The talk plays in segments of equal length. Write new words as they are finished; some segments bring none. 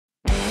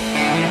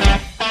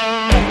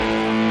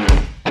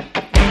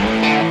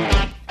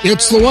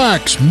It's the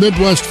Wax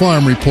Midwest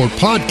Farm Report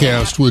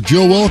podcast with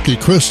Joe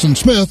Welke, Kristen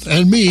Smith,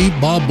 and me,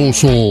 Bob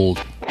Bosold.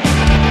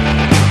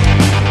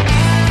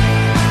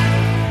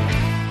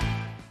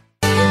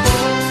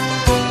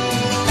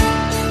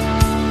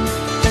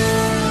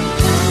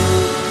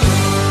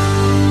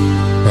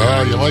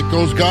 You like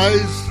those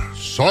guys?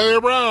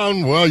 Sawyer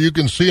Brown. Well, you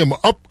can see them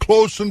up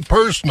close and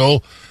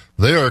personal.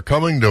 They are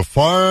coming to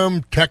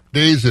Farm Tech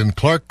Days in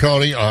Clark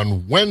County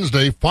on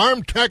Wednesday.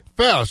 Farm Tech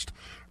Fest.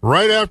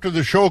 Right after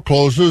the show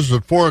closes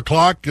at 4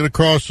 o'clock, get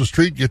across the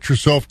street, get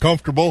yourself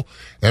comfortable.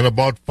 And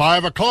about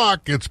 5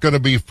 o'clock, it's going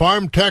to be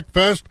Farm Tech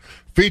Fest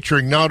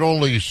featuring not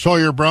only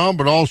Sawyer Brown,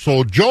 but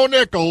also Joe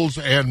Nichols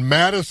and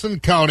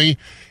Madison County.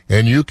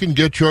 And you can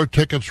get your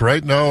tickets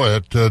right now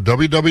at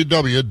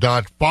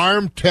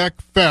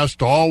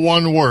www.farmtechfest, all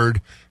one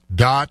word,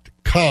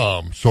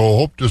 .com. So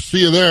hope to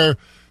see you there.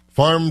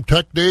 Farm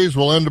Tech Days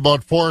will end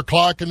about 4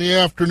 o'clock in the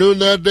afternoon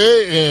that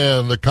day,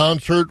 and the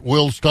concert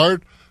will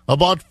start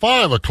about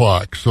 5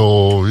 o'clock.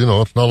 So, you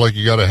know, it's not like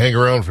you got to hang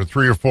around for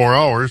 3 or 4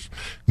 hours.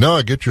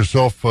 No, get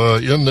yourself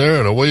in there,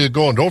 and away you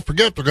go. And don't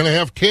forget, they're going to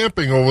have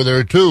camping over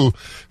there, too.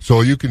 So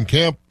you can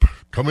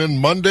come in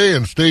Monday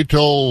and stay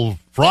till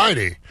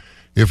Friday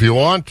if you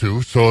want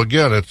to. So,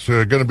 again, it's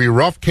going to be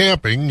rough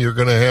camping. You're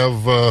going to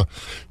have,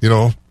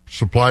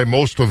 supply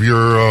most of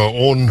your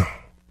own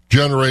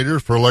generator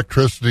for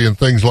electricity and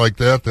things like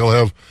that. They'll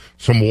have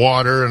some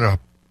water and, of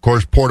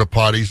course, porta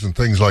potties and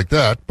things like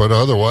that. But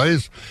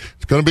otherwise,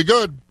 it's going to be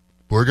good.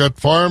 We've got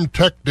Farm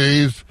Tech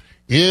Days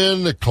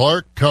in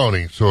Clark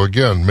County. So,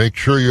 again, make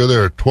sure you're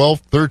there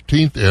 12th,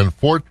 13th, and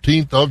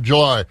 14th of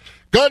July.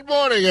 Good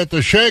morning. At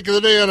the Shank of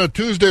the Day on a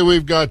Tuesday,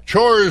 we've got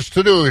chores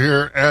to do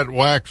here at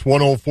Wax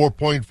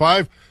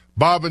 104.5.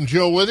 Bob and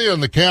Jill with you,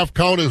 and the calf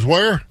count is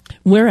where?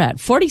 We're at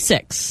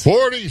 46.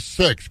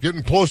 46,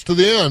 getting close to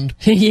the end.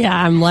 Yeah,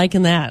 I'm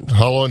liking that.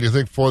 How long do you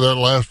think before that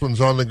last one's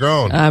on the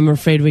ground? I'm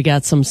afraid we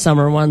got some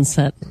summer ones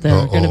that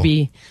they're going to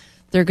be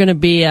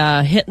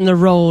hitting the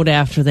road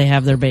after they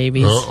have their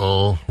babies.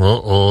 Some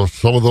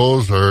of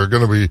those are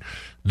going to be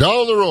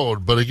down the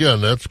road, but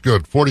again, that's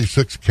good.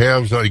 46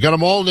 calves. You got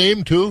them all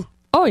named too?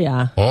 Oh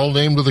yeah, all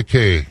named with a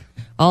K.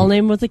 All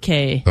named with a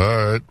K. All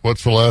right.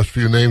 What's the last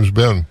few names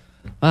been?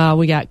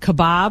 We got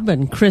Kebab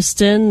and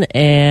Kristen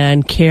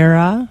and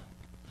Kara.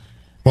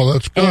 Well,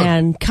 that's good.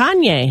 And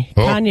Kanye.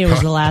 Kanye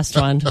was the last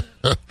one.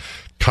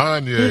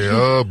 Kanye,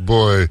 oh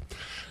boy.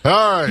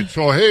 All right,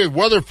 so hey,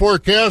 weather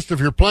forecast, if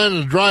you're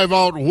planning to drive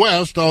out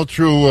west, out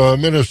through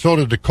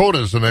Minnesota,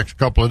 Dakotas the next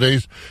couple of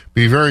days,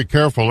 be very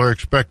careful. They're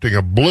expecting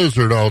a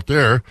blizzard out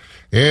there.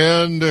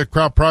 And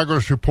crop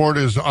progress report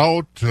is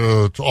out.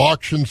 It's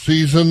auction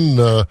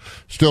season.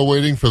 Still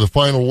waiting for the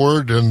final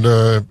word and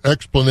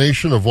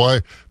explanation of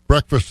why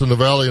breakfast in the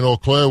Valley in Eau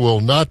Claire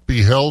will not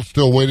be held.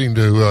 Still waiting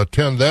to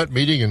attend that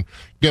meeting and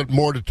get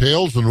more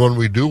details. And when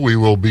we do, we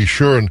will be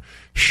sure and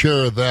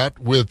share that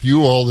with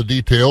you, all the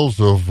details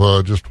of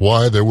just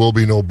why there will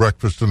be no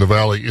breakfast in the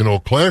Valley in Eau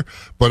Claire.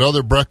 But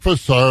other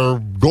breakfasts are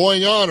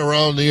going on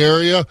around the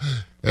area.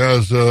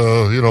 As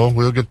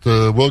we'll get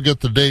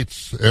the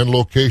dates and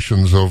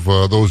locations of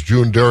those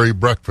June dairy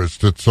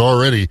breakfasts. It's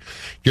already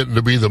getting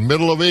to be the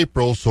middle of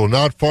April, so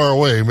not far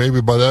away. Maybe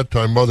by that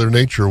time, Mother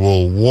Nature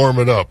will warm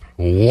it up.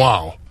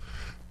 Wow.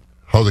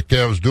 How the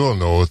calves doing,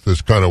 though, with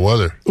this kind of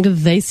weather?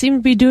 They seem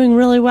to be doing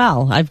really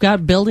well. I've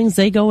got buildings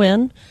they go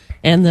in,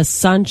 and the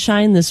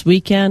sunshine this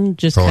weekend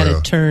just kind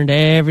of turned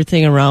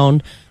everything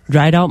around,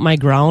 dried out my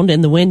ground,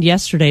 and the wind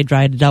yesterday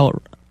dried it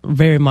out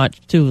very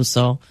much, too,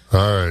 so. All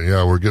right,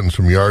 yeah, we're getting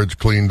some yards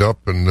cleaned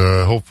up, and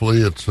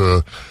hopefully it's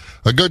a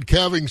good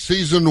calving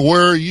season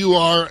where you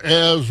are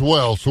as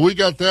well. So we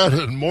got that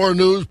and more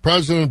news.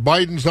 President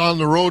Biden's on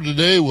the road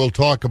today. We'll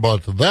talk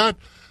about that.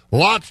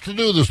 Lots to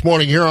do this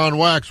morning here on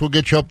Wax. We'll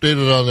get you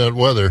updated on that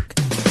weather.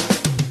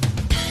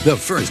 The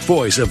first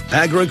voice of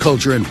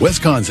agriculture in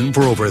Wisconsin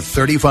for over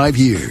 35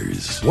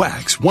 years.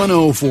 Wax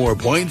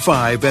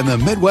 104.5 and the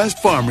Midwest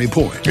Farm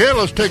Report. Yeah,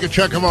 let's take a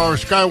check of our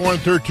Sky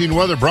 113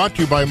 weather brought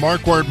to you by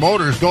Marquardt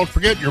Motors. Don't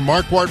forget, your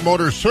Marquardt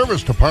Motors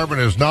service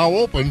department is now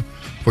open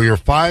for your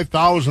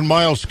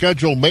 5,000-mile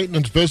scheduled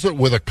maintenance visit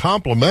with a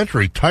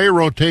complimentary tire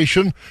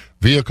rotation,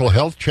 vehicle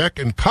health check,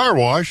 and car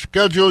wash.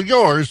 Schedule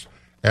yours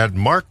at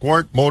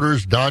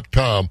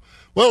marquardtmotors.com.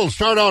 Well, it'll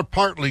start out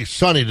partly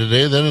sunny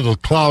today, then it'll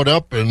cloud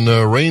up, and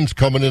rain's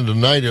coming in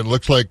tonight. It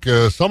looks like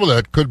some of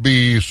that could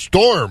be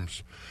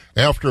storms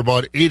after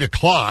about 8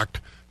 o'clock,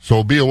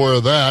 so be aware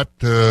of that.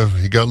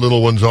 You got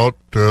little ones out,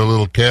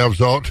 little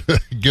calves out,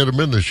 get them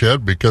in the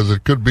shed because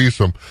it could be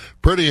some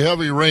pretty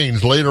heavy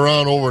rains later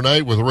on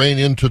overnight with rain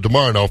into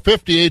tomorrow. Now,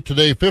 58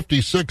 today,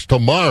 56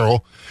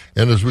 tomorrow,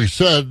 and as we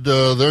said,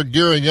 they're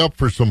gearing up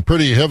for some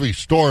pretty heavy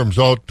storms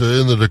out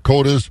in the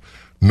Dakotas,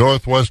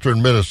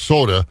 northwestern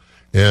Minnesota.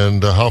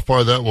 And how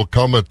far that will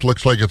come, it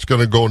looks like it's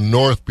going to go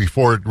north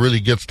before it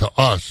really gets to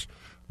us.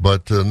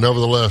 But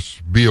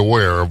nevertheless, be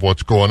aware of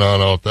what's going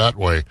on out that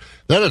way.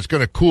 Then it's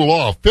going to cool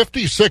off.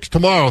 56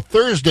 tomorrow,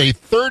 Thursday,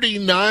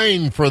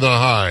 39 for the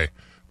high.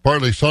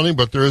 Partly sunny,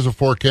 but there is a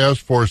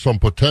forecast for some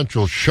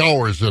potential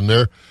showers in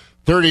there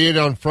 38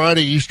 on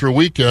Friday, Easter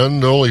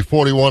weekend, only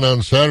 41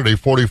 on Saturday,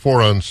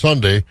 44 on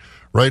Sunday.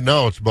 Right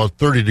now it's about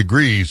 30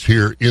 degrees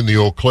here in the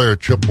Eau Claire,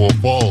 Chippewa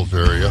Falls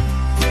area.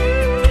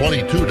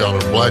 22 down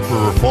in Black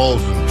River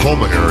Falls and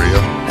Toma area.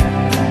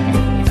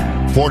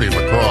 40 in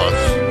La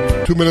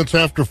Crosse. 2 minutes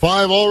after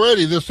 5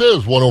 already. This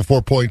is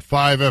 104.5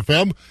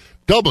 FM,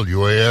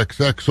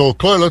 WAXX Eau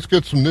Claire. Let's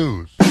get some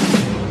news.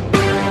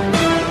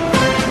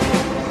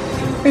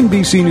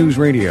 NBC News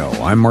Radio,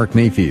 I'm Mark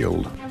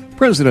Mayfield.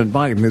 President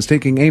Biden is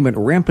taking aim at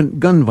rampant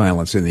gun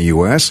violence in the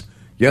U.S.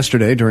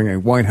 Yesterday, during a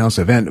White House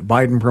event,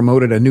 Biden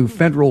promoted a new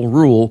federal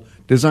rule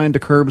designed to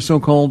curb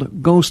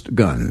so-called ghost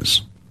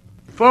guns.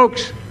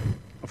 Folks,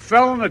 a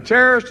felon, a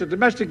terrorist, a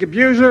domestic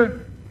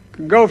abuser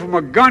can go from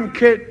a gun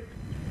kit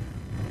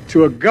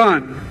to a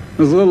gun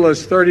in as little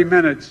as 30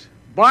 minutes.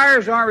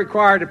 Buyers aren't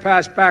required to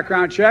pass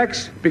background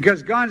checks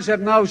because guns have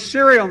no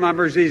serial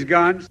numbers, these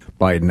guns.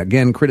 Biden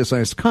again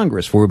criticized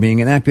Congress for being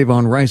inactive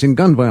on rising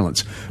gun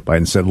violence.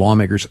 Biden said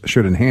lawmakers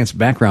should enhance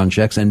background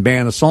checks and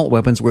ban assault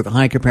weapons with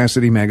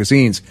high-capacity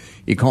magazines.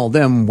 He called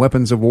them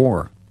weapons of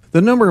war.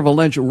 The number of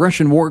alleged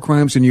Russian war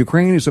crimes in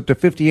Ukraine is up to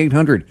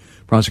 5,800.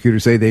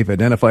 Prosecutors say they've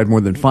identified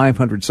more than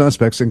 500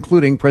 suspects,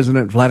 including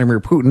President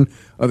Vladimir Putin,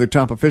 other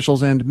top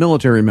officials, and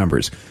military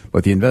members.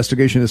 But the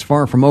investigation is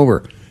far from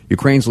over.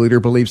 Ukraine's leader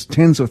believes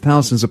tens of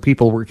thousands of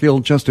people were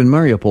killed just in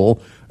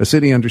Mariupol, a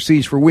city under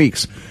siege for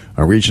weeks.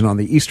 A region on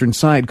the eastern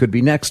side could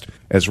be next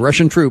as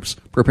Russian troops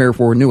prepare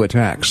for new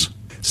attacks.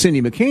 Cindy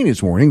McCain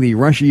is warning the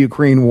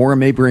Russia-Ukraine war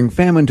may bring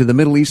famine to the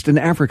Middle East and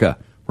Africa.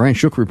 Brian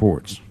Shook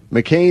reports.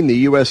 McCain, the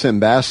U.S.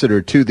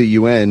 ambassador to the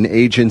UN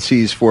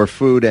Agencies for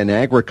Food and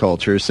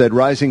Agriculture, said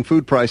rising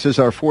food prices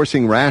are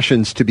forcing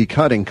rations to be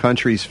cut in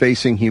countries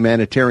facing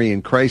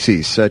humanitarian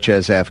crises such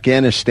as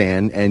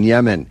Afghanistan and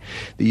Yemen.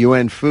 The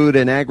UN Food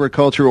and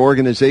Agriculture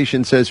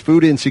Organization says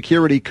food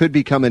insecurity could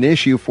become an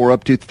issue for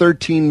up to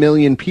 13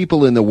 million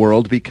people in the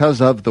world because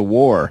of the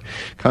war.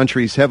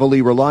 Countries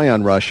heavily rely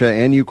on Russia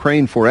and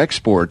Ukraine for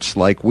exports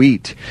like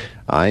wheat.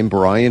 I'm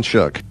Brian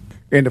Shook.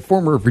 And a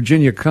former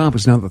Virginia cop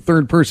is now the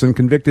third person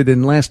convicted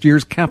in last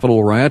year's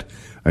Capitol riot.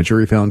 A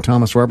jury found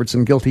Thomas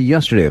Robertson guilty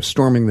yesterday of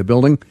storming the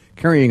building,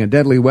 carrying a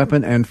deadly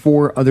weapon, and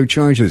 4 other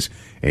charges.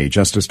 A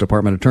Justice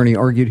Department attorney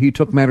argued he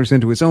took matters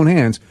into his own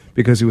hands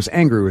because he was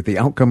angry with the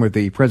outcome of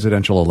the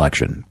presidential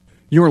election.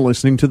 You're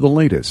listening to the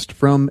latest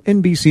from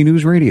NBC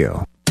News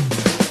Radio.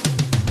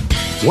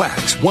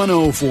 Wax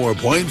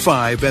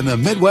 104.5 and the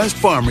Midwest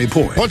Farm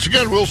Report. Once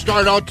again, we'll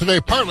start out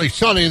today partly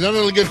sunny, then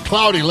it'll get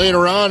cloudy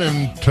later on,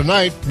 and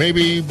tonight,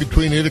 maybe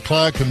between 8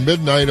 o'clock and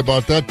midnight,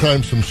 about that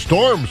time, some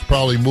storms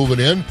probably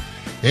moving in,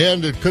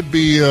 and it could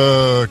be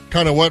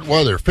kind of wet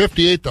weather.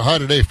 58 the high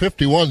today,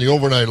 51 the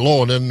overnight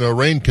low, and then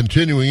rain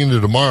continuing into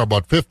tomorrow,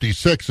 about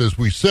 56, as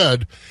we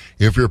said.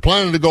 If you're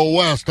planning to go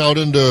west, out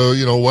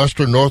into,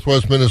 western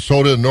northwest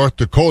Minnesota and North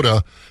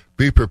Dakota,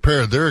 be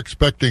prepared. They're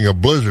expecting a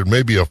blizzard,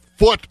 maybe a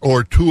foot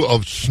or two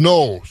of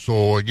snow.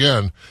 So,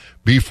 again,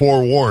 be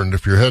forewarned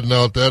if you're heading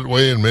out that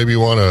way and maybe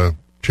want to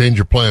change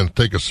your plans,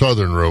 take a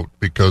southern route,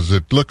 because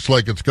it looks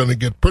like it's going to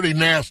get pretty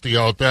nasty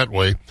out that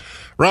way.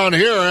 Around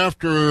here,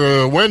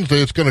 after Wednesday,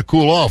 it's going to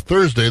cool off.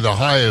 Thursday, the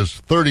high is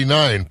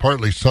 39,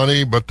 partly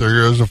sunny, but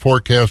there is a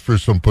forecast for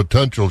some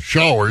potential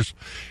showers.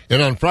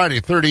 And on Friday,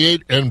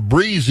 38 and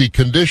breezy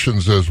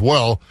conditions as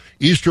well.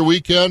 Easter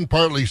weekend,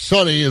 partly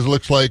sunny, it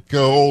looks like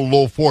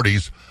low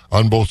 40s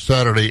on both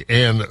Saturday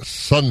and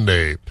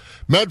Sunday.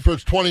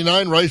 Medford's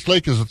 29, Rice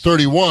Lake is at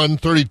 31,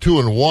 32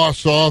 in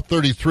Wausau,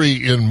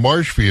 33 in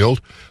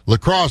Marshfield. La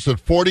Crosse at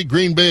 40,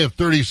 Green Bay at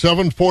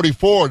 37,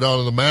 44 down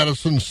in the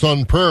Madison,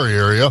 Sun Prairie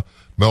area.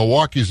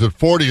 Milwaukee's at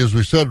 40, as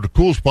we said, the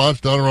cool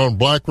spots down around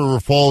Black River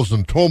Falls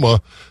and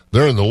Toma.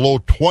 They're in the low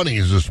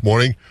 20s this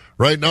morning.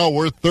 Right now,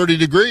 we're 30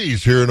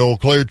 degrees here in Eau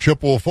Claire,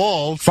 Chippewa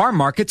Falls. Farm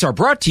markets are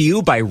brought to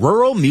you by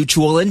Rural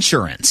Mutual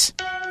Insurance.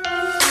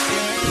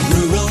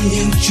 Rural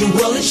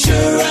Mutual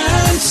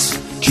Insurance,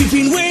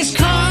 keeping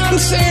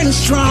Wisconsin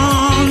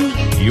strong.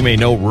 You may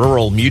know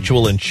Rural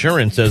Mutual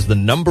Insurance as the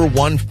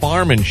 #1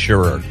 farm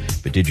insurer.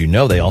 But did you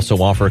know they also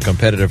offer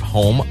competitive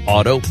home,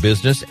 auto,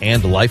 business,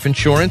 and life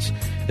insurance?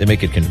 They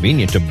make it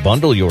convenient to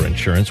bundle your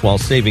insurance while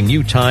saving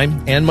you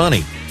time and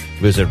money.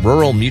 Visit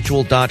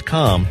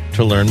ruralmutual.com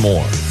to learn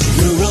more.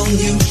 Rural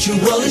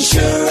Mutual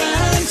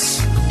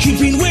Insurance,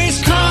 keeping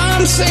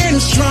Wisconsin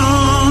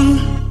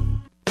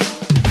strong.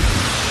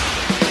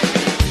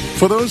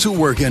 For those who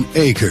work in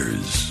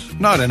acres,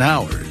 not in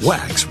hours,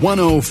 Wax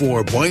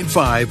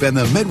 104.5 and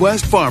the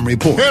Midwest Farm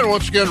Report. And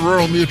once again,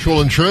 Rural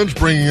Mutual Insurance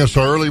bringing us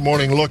our early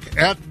morning look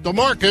at the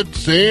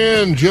markets.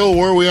 And, Jill,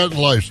 where are we at in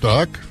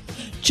livestock?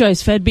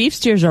 Choice-fed beef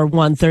steers are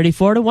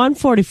 134 to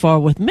 144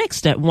 with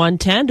mixed at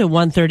 110 to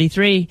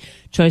 133.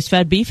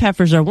 Choice-fed beef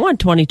heifers are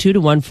 122 to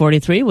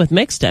 143 with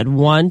mixed at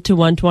 1 to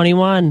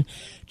 121.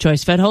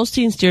 Choice-fed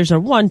Holstein steers are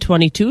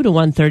 122 to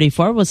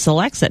 134 with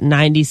selects at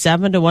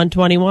 97 to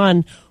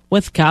 121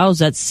 with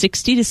cows at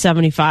 60 to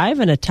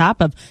 75 and a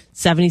top of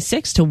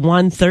 76 to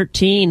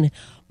 113.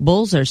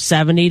 Bulls are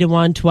 70 to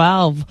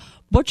 112.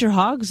 Butcher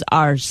hogs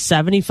are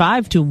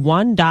 75 to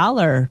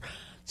 $1.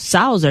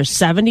 Sows are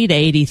 70 to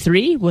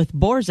 83, with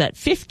boars at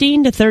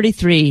 15 to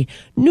 33.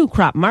 New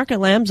crop market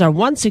lambs are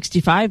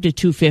 165 to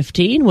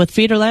 215, with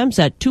feeder lambs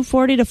at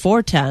 240 to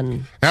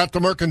 410. At the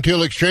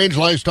Mercantile Exchange,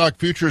 livestock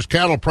futures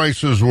cattle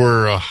prices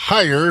were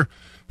higher.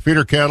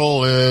 Feeder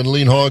cattle and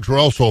lean hogs were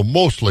also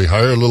mostly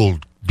higher. A little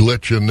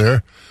glitch in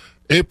there.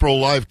 April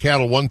live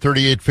cattle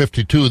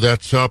 138.52,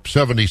 that's up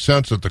 70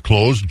 cents at the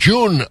close.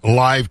 June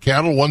live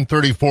cattle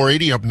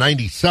 134.80, up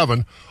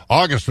 97.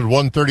 August at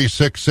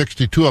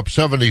 136.62, up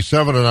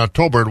 77, and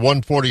October at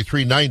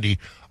 143.90,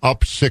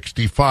 up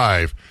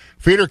 65.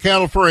 Feeder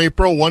cattle for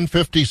April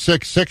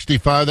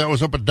 156.65, that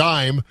was up a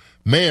dime.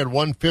 May at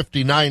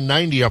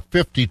 159.90, up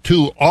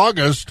 52.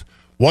 August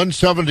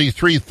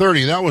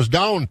 173.30, that was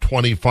down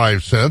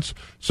 25 cents.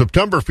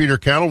 September feeder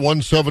cattle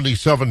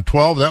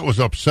 177.12, that was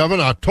up 7.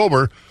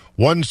 October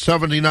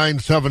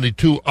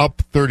 179.72,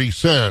 up 30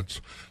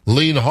 cents.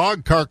 Lean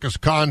hog carcass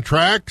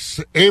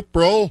contracts,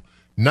 April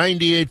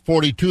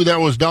 98.42, that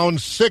was down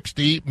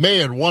 60.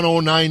 May at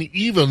 109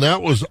 even,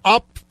 that was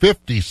up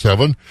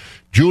 57.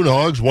 June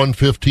hogs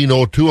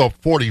 115.02, up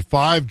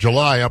 45.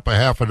 July up a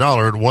half a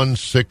dollar at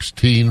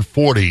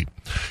 116.40.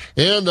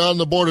 And on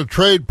the Board of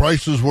Trade,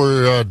 prices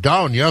were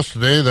down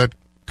yesterday. That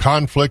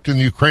conflict in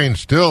Ukraine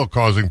still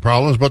causing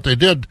problems, but they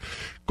did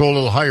go a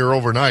little higher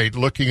overnight.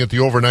 Looking at the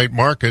overnight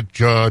market,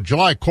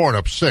 July corn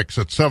up 6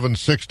 at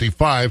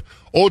 7.65.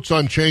 Oats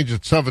unchanged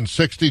at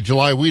 7.60.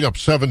 July wheat up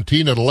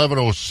 17 at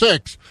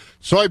 11.06.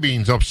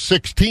 Soybeans up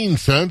 16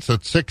 cents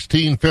at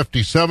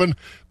 16.57.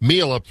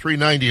 Meal up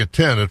 3.90 at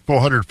 10 at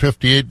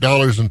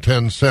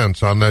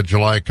 $458.10 on that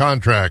July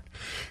contract.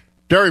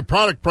 Dairy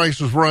product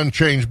prices were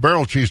unchanged.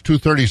 Barrel cheese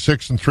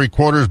 236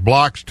 3/4,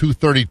 blocks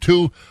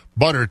 232,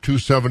 butter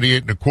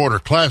 278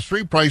 1/4. Class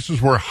 3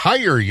 prices were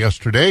higher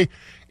yesterday.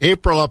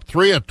 April up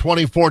 3 at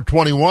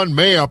 24.21,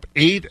 May up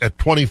 8 at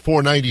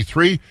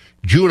 24.93,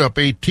 June up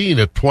 18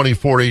 at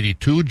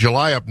 24.82,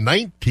 July up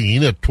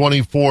 19 at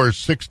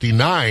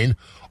 24.69,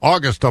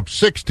 August up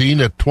 16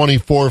 at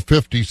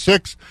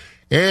 24.56.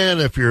 And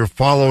if you're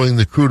following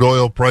the crude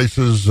oil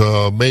prices,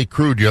 May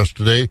crude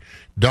yesterday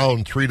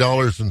down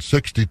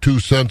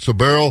 $3.62 a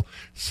barrel,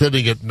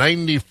 sitting at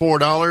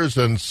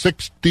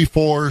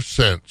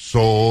 $94.64.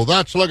 So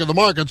that's a look at the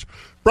markets,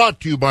 brought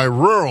to you by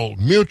Rural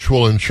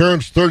Mutual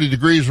Insurance. 30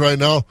 degrees right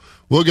now.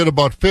 We'll get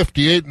about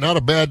 58. Not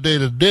a bad day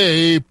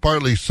today.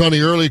 Partly sunny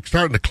early,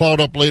 starting to cloud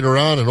up later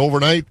on, and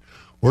overnight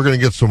we're going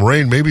to get some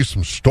rain, maybe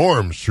some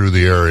storms through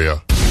the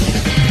area.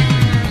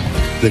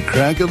 The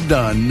crack of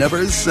dawn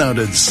never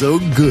sounded so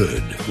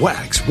good.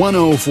 Wax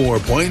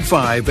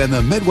 104.5 and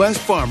the Midwest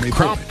Farm Report.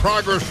 Crop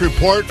progress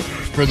report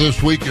for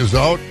this week is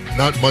out.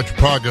 Not much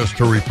progress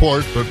to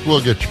report, but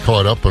we'll get you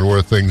caught up on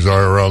where things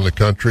are around the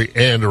country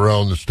and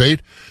around the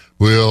state.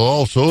 We'll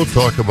also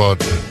talk about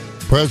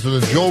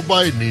President Joe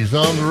Biden. He's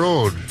on the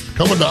road,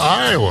 coming to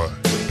Iowa,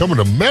 coming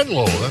to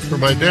Menlo. That's where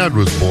my dad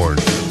was born.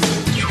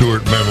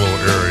 Stuart, Menlo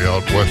area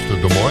out west of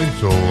Des Moines.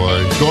 So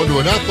he's going to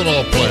an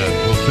ethanol plant.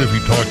 We'll see if he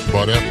talks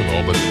about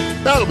ethanol, but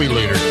that'll be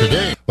later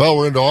today. Well,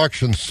 we're into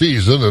auction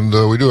season, and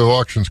we do have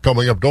auctions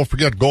coming up. Don't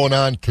forget, going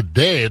on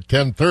today at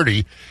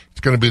 10:30, it's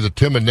going to be the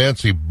Tim and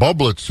Nancy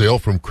Bublet sale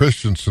from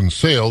Christensen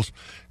Sales.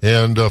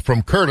 And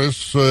from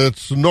Curtis,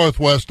 it's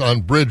northwest on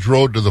Bridge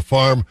Road to the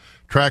farm.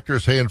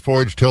 Tractors, hay and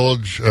forage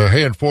tools,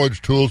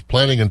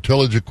 planting and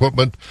tillage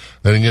equipment.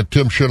 And again,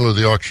 Tim Schindler,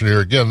 the auctioneer.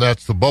 Again,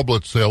 that's the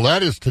Bublet sale.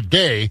 That is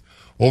today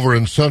over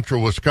in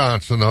central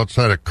Wisconsin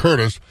outside of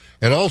Curtis.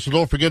 And also,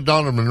 don't forget,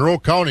 down in Monroe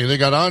County, they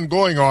got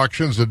ongoing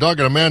auctions. The Doug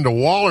and Amanda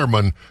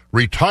Wallerman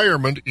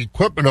retirement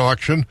equipment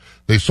auction.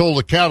 They sold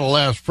the cattle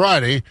last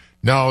Friday.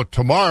 Now,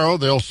 tomorrow,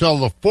 they'll sell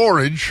the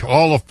forage,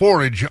 all the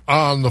forage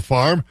on the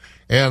farm.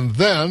 And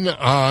then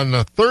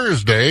on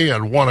Thursday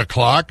at 1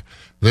 o'clock,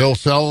 they'll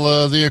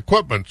sell the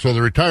equipment. So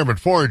the retirement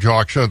forage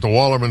auction at the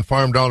Wallerman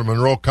Farm down in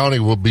Monroe County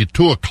will be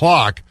 2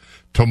 o'clock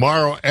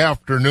tomorrow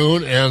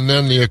afternoon, and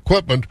then the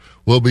equipment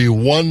will be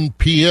 1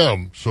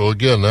 p.m. So,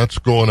 again, that's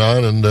going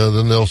on, and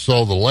then they'll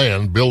sell the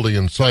land, building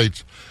and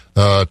sites,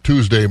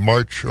 Tuesday,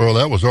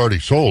 that was already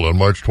sold on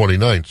March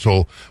 29th.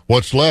 So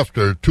what's left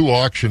are 2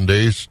 auction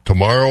days,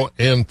 tomorrow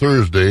and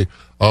Thursday,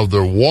 of the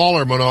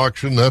Wallerman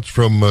auction. That's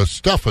from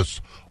Steffes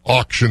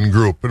Auction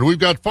Group. And we've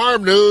got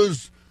farm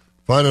news,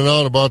 finding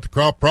out about the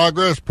crop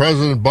progress,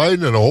 President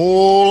Biden, and a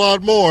whole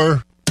lot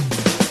more.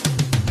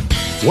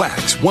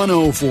 Wax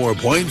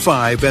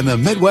 104.5 and the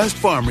Midwest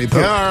Farm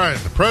Report. Yeah, all right,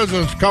 the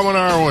president's coming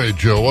our way,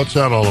 Joe. What's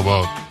that all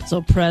about?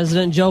 So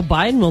President Joe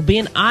Biden will be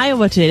in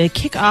Iowa today to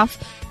kick off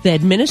the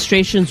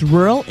administration's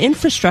rural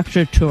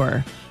infrastructure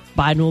tour.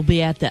 Biden will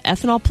be at the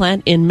ethanol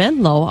plant in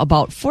Menlo,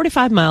 about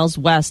 45 miles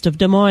west of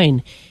Des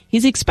Moines.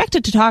 He's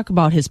expected to talk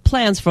about his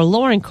plans for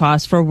lowering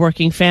costs for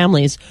working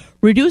families,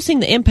 reducing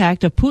the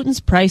impact of Putin's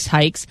price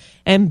hikes,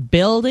 and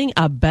building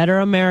a better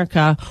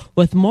America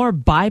with more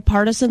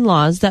bipartisan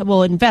laws that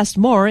will invest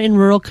more in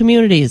rural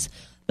communities.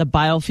 The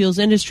biofuels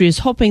industry is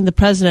hoping the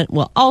president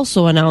will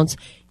also announce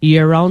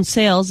year-round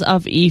sales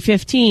of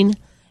E15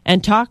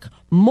 and talk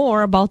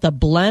more about the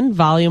blend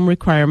volume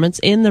requirements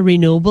in the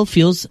renewable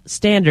fuels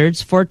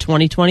standards for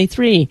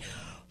 2023.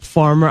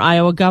 Former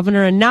Iowa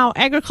Governor and now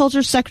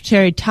Agriculture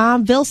Secretary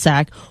Tom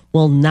Vilsack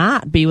will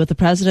not be with the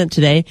president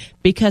today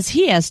because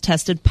he has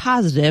tested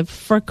positive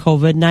for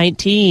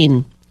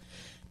COVID-19.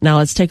 Now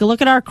let's take a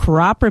look at our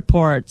crop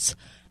reports.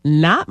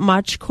 Not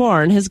much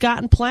corn has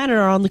gotten planted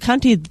around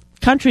the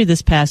country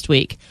this past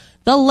week.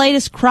 The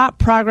latest crop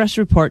progress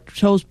report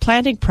shows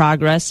planting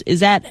progress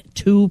is at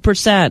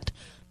 2%,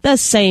 the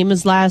same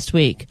as last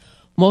week.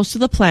 Most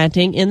of the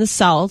planting in the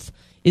South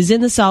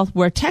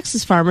where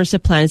Texas farmers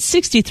have planted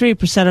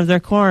 63% of their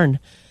corn.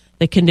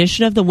 The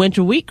condition of the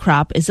winter wheat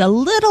crop is a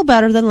little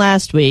better than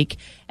last week,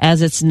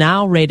 as it's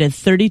now rated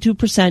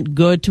 32%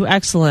 good to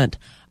excellent,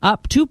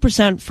 up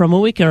 2% from a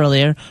week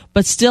earlier,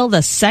 but still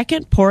the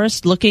second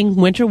poorest looking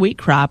winter wheat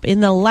crop in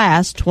the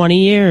last 20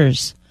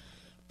 years.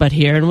 But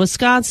here in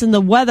Wisconsin,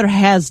 the weather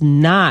has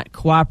not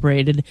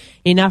cooperated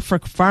enough for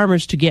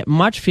farmers to get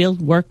much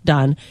field work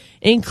done,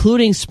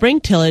 including spring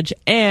tillage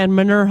and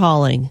manure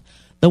hauling.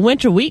 The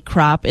winter wheat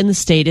crop in the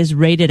state is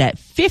rated at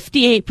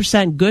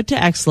 58% good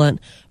to excellent,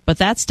 but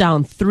that's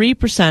down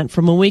 3%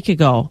 from a week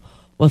ago.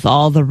 With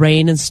all the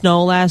rain and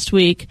snow last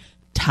week,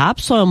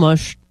 topsoil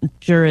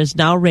moisture is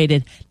now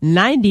rated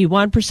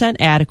 91%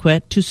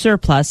 adequate to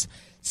surplus,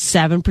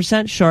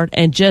 7% short,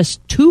 and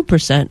just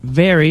 2%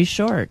 very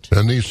short.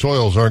 And these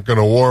soils aren't going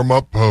to warm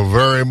up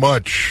very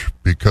much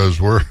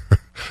because we're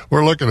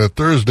looking at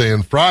Thursday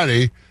and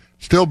Friday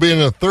still be in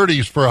the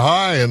 30s for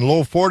high and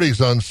low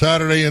 40s on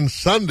Saturday and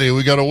Sunday.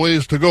 We got a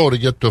ways to go to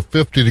get to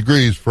 50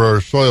 degrees for our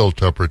soil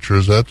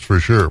temperatures, that's for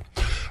sure.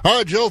 All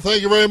right, Jill,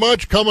 thank you very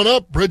much. Coming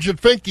up, Bridget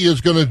Finke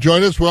is going to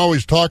join us. We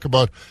always talk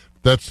about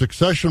that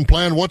succession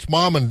plan. What's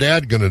mom and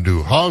dad going to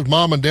do? How does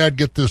mom and dad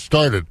get this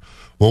started?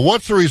 Well,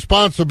 what's the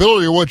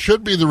responsibility, or what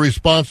should be the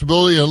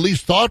responsibility, at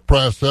least thought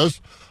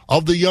process,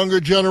 of the younger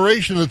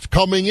generation that's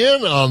coming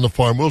in on the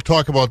farm? We'll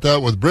talk about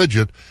that with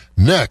Bridget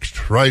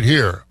next, right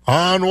here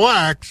on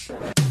Wax.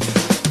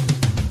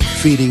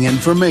 Feeding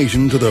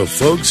information to the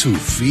folks who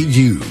feed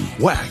you.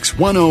 Wax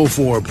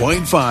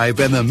 104.5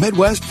 and the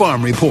Midwest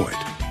Farm Report.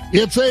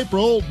 It's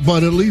April,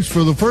 but at least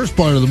for the first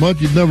part of the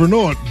month, you'd never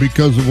know it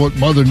because of what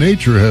Mother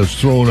Nature has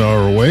thrown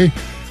our way.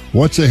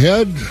 What's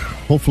ahead?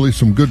 Hopefully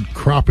some good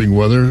cropping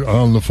weather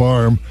on the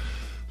farm.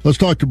 Let's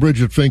talk to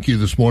Bridget Finke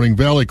this morning,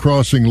 Valley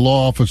Crossing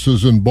Law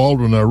Offices in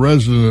Baldwin, our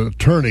resident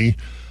attorney,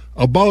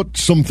 about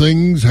some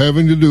things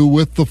having to do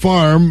with the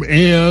farm.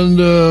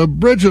 And,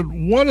 Bridget,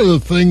 one of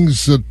the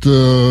things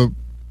that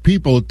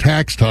people at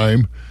tax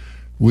time,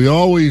 we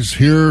always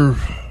hear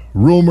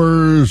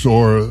rumors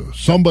or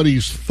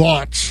somebody's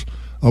thoughts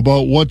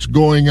about what's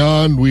going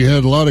on. We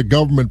had a lot of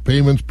government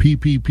payments,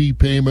 PPP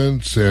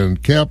payments,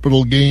 and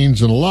capital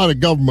gains, and a lot of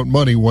government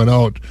money went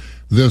out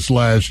this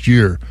last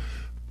year.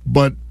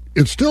 But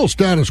it's still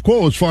status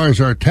quo as far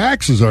as our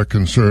taxes are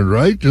concerned,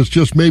 right? It's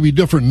just maybe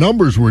different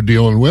numbers we're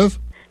dealing with.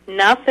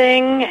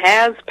 Nothing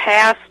has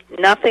passed.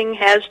 Nothing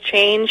has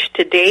changed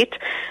to date.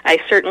 I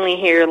certainly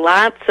hear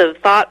lots of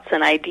thoughts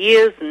and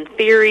ideas and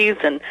theories,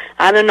 and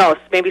I don't know,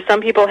 maybe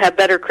some people have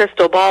better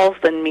crystal balls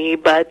than me,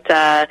 but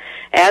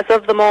as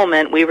of the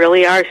moment, we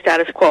really are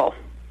status quo.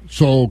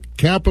 So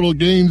capital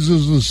gains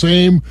is the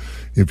same.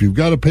 If you've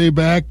got to pay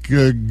back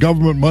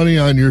government money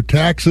on your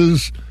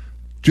taxes,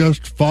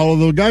 just follow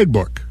the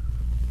guidebook.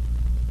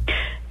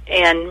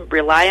 And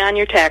rely on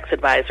your tax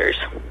advisors.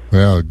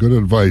 Yeah, good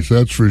advice,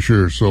 that's for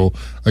sure. So,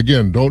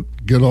 again, don't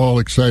get all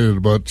excited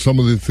about some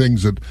of the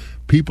things that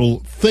people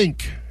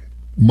think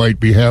might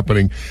be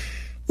happening.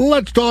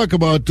 Let's talk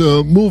about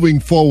moving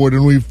forward.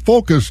 And we've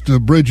focused,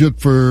 Bridget,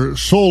 for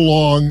so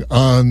long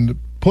on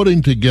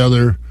putting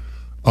together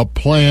a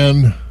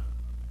plan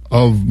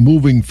of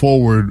moving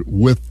forward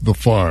with the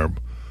farm,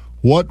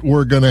 what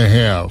we're going to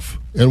have.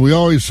 And we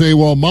always say,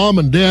 well, Mom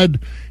and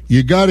Dad,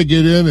 you got to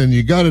get in and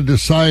you got to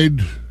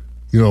decide,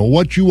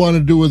 what you want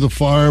to do with the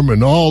farm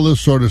and all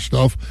this sort of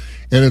stuff.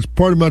 And it's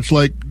pretty much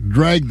like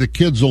drag the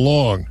kids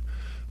along.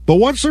 But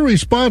what's the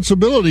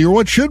responsibility, or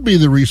what should be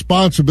the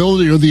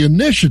responsibility or the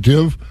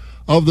initiative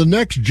of the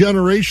next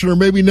generation, or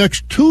maybe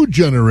next two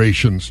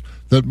generations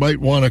that might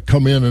want to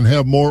come in and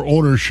have more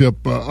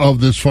ownership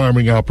of this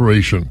farming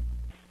operation?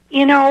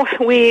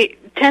 We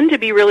tend to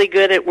be really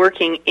good at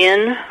working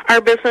in our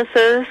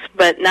businesses,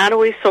 but not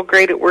always so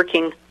great at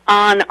working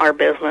on our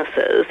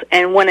businesses.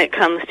 And when it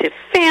comes to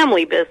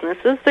family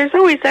businesses, there's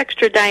always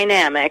extra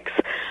dynamics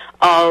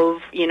of,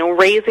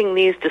 raising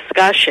these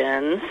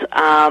discussions,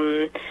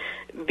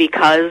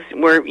 because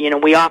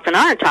we often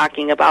are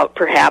talking about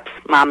perhaps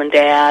mom and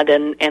dad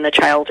and a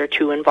child or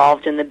two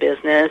involved in the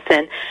business.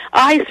 And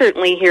I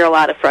certainly hear a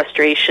lot of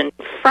frustration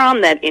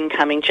from that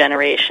incoming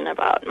generation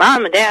about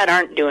mom and dad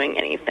aren't doing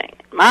anything.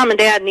 Mom and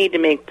dad need to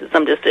make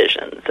some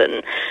decisions,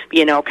 and,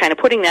 kind of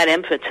putting that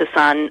emphasis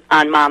on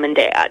mom and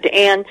dad.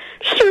 And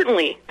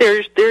certainly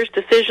there's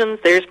decisions,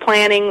 there's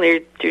planning,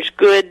 there's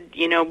good,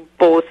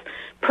 both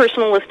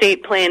personal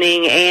estate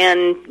planning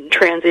and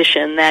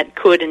transition that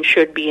could and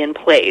should be in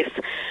place.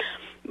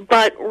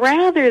 But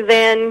rather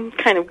than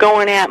kind of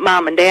going at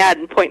mom and dad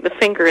and pointing the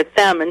finger at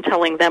them and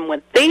telling them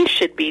what they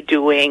should be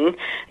doing,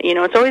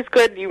 it's always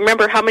good. You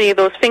remember how many of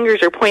those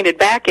fingers are pointed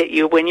back at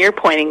you when you're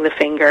pointing the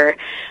finger.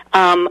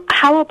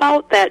 How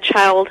about that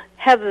child?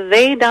 Have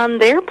they done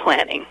their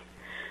planning?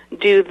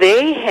 Do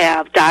they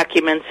have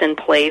documents in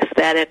place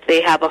that if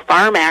they have a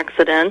farm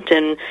accident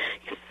and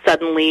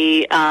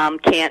suddenly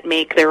can't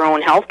make their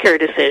own health care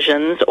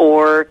decisions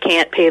or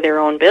can't pay their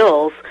own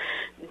bills,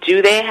 do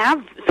they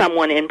have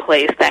someone in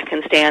place that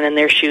can stand in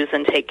their shoes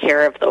and take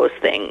care of those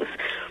things?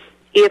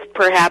 If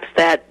perhaps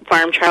that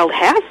farm child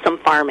has some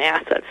farm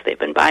assets, they've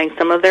been buying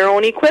some of their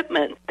own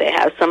equipment, they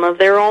have some of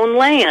their own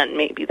land,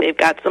 maybe they've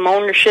got some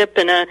ownership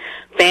in a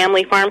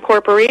family farm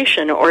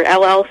corporation or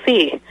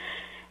LLC,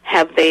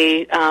 have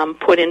they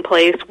put in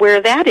place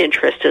where that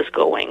interest is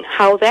going,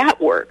 how that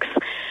works?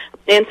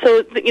 And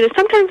so,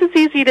 sometimes it's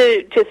easy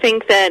to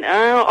think that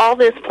all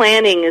this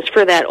planning is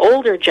for that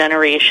older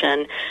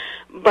generation.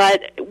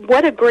 But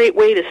what a great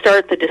way to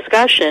start the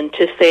discussion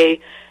to say,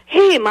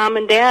 hey, Mom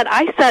and Dad,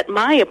 I set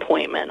my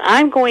appointment.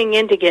 I'm going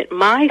in to get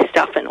my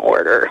stuff in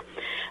order.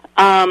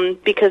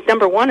 Because,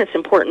 number one, it's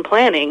important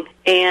planning.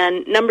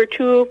 And number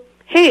two,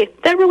 hey,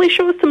 that really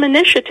shows some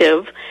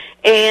initiative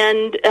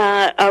and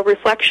a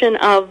reflection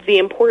of the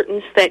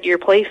importance that you're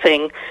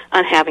placing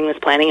on having this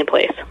planning in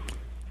place.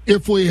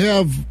 If we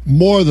have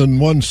more than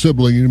one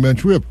sibling, you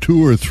mentioned we have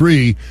 2 or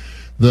 3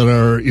 that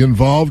are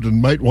involved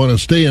and might want to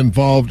stay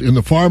involved in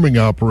the farming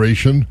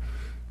operation,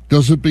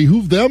 does it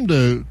behoove them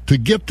to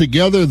get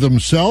together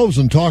themselves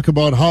and talk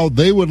about how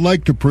they would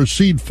like to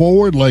proceed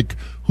forward, like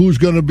who's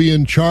going to be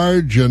in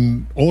charge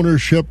and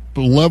ownership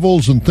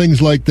levels and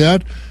things like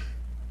that,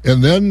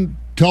 and then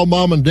tell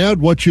Mom and Dad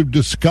what you've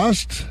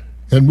discussed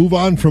and move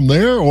on from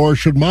there? Or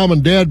should Mom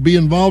and Dad be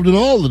involved in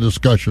all the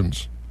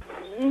discussions?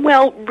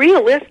 Well,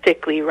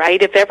 realistically,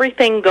 right, if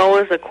everything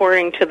goes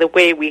according to the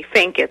way we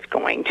think it's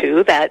going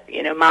to, that,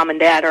 Mom and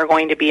Dad are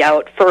going to be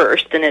out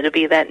first and it'll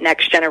be that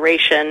next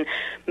generation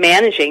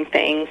managing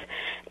things,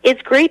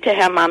 it's great to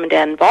have Mom and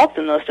Dad involved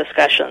in those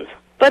discussions.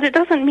 But it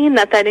doesn't mean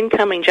that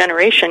incoming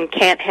generation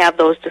can't have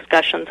those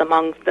discussions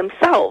among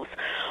themselves,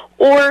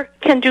 or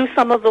can do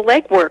some of the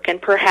legwork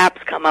and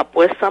perhaps come up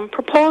with some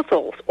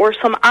proposals or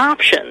some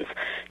options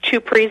to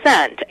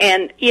present.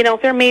 And,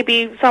 there may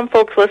be some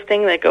folks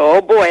listening that go,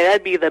 oh boy,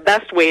 that'd be the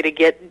best way to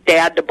get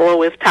Dad to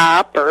blow his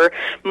top or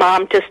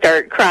Mom to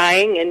start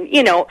crying. And,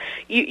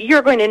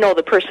 you're going to know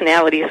the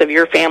personalities of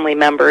your family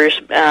members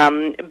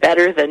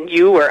better than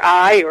you or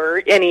I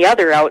or any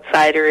other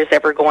outsider is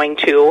ever going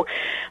to.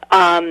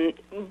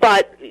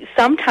 But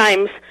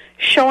sometimes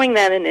showing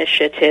that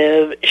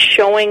initiative,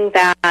 showing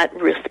that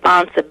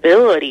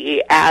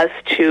responsibility as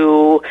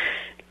to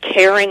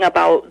caring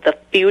about the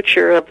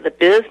future of the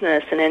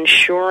business and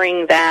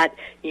ensuring that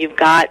you've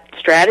got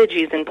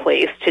strategies in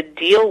place to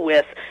deal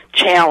with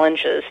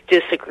challenges,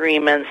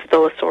 disagreements,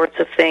 those sorts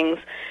of things,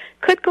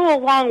 could go a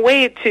long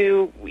way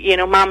to,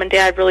 Mom and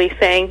Dad really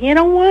saying, you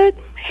know what,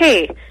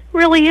 hey,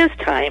 really is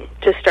time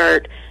to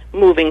start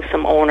moving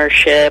some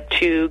ownership,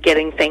 to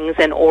getting things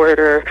in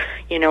order.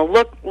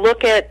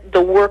 Look at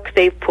the work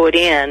they've put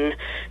in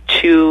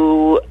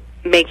to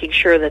making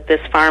sure that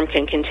this farm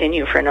can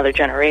continue for another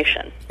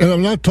generation. And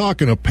I'm not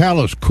talking a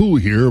palace coup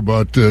here,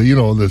 but,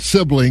 the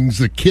siblings,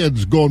 the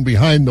kids going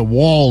behind the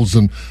walls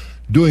and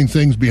doing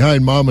things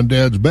behind Mom and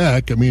Dad's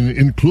back. I mean,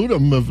 include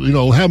them, have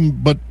them,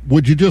 but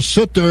would you just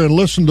sit there and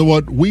listen to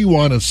what we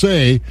want to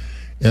say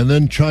and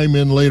then chime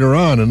in later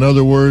on? In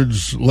other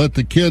words, let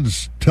the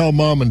kids tell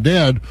Mom and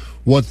Dad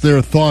what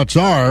their thoughts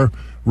are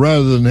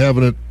rather than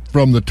having it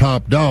from the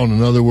top down.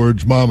 In other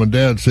words, Mom and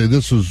Dad say,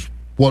 this is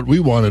what we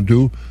want to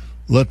do.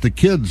 Let the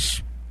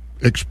kids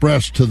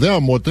express to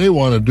them what they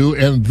want to do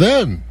and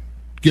then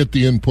get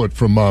the input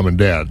from Mom and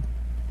Dad.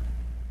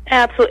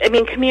 Absolutely. I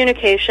mean,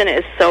 communication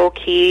is so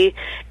key,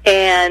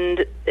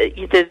 and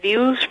the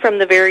views from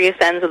the various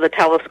ends of the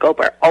telescope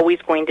are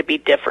always going to be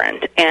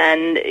different.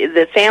 And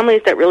the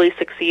families that really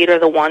succeed are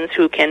the ones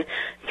who can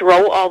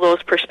throw all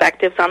those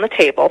perspectives on the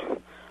table,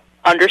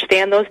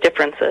 understand those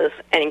differences,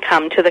 and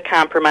come to the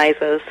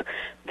compromises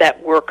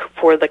that work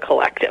for the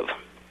collective.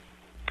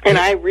 And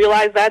I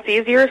realize that's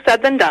easier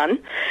said than done,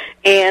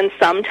 and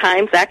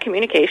sometimes that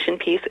communication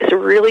piece is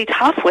really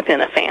tough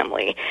within a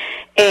family.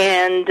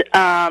 And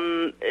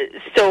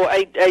so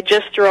I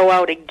just throw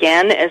out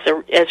again as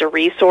a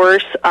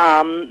resource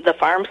the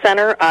Farm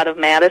Center out of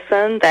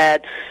Madison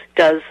that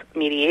does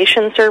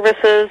mediation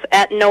services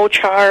at no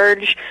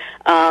charge,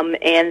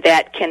 and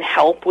that can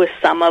help with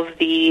some of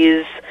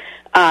these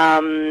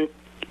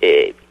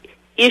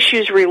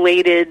issues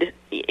related.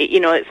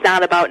 It's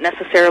not about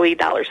necessarily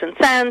dollars and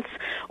cents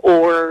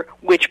or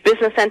which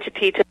business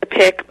entity to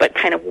pick, but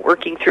kind of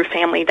working through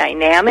family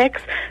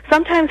dynamics.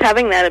 Sometimes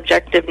having that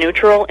objective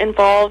neutral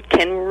involved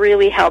can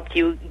really help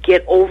you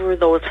get over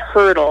those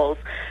hurdles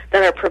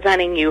that are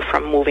preventing you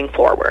from moving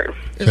forward.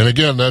 And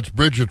again, that's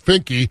Bridget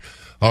Finke,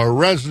 our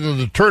resident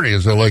attorney,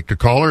 as I like to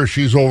call her.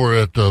 She's over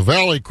at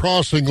Valley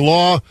Crossing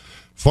Law,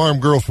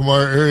 farm girl from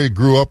our area,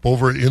 grew up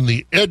over in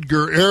the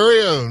Edgar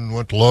area and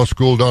went to law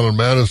school down in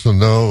Madison,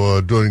 now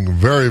doing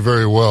very,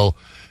 very well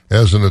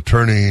as an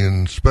attorney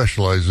and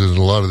specializes in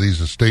a lot of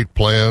these estate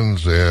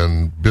plans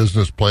and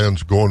business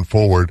plans going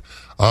forward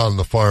on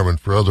the farm and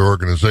for other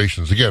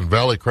organizations. Again,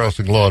 Valley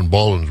Crossing Law in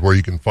Baldwin is where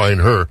you can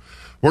find her.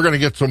 We're going to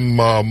get some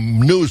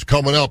news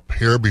coming up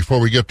here before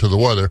we get to the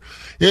weather.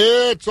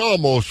 It's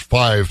almost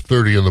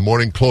 5:30 in the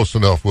morning. Close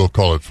enough. We'll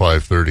call it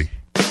 5:30.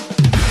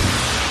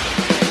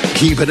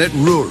 Keeping it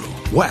rural.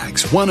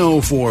 Wax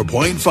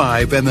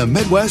 104.5 and the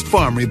Midwest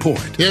Farm Report.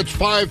 It's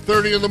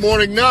 5:30 in the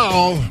morning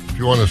now. If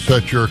you want to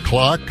set your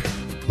clock,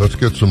 let's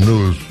get some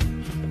news.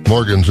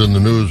 Morgan's in the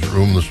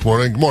newsroom this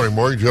morning. Good morning,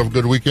 Morgan. Did you have a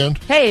good weekend?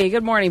 Hey,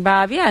 good morning,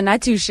 Bob. Yeah,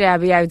 not too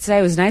shabby, I would say.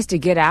 It was nice to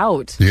get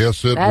out.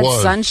 Yes, it that was.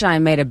 That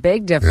sunshine made a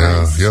big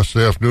difference. Yeah,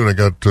 yesterday afternoon I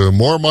got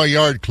more of my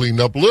yard cleaned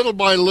up. Little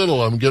by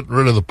little, I'm getting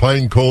rid of the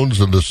pine cones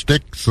and the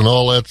sticks and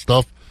all that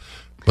stuff.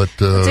 But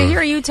to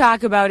hear you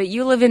talk about it,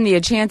 you live in the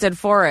enchanted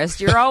forest.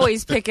 You're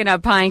always picking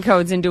up pine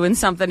cones and doing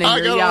something in your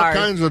yard. I got all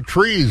kinds of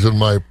trees in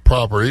my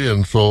property,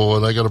 and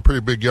I got a pretty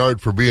big yard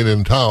for being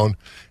in town,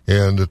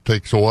 and it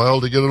takes a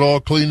while to get it all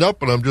cleaned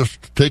up, and I'm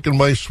just taking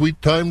my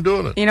sweet time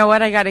doing it. You know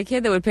what? I got a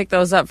kid that would pick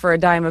those up for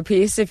 $10 a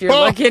piece if you're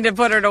looking to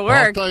put her to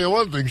work. I'll tell you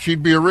one thing.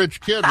 She'd be a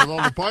rich kid with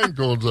all the pine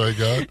cones I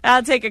got.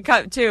 I'll take a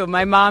cut, too.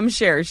 My mom's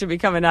share should be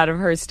coming out of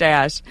her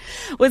stash.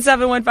 With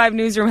 715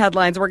 Newsroom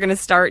headlines, we're going to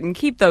start and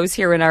keep those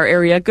here in our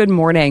area. Good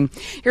morning.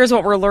 Here's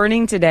what we're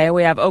learning today.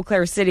 We have Eau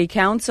Claire City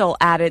Council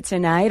at it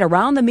tonight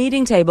around the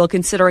meeting table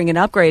considering an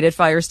upgrade at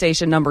Fire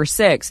Station number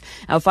 6.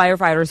 Now,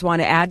 firefighters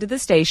want to add to the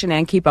station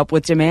and keep up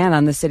with demand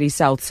on the city's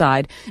south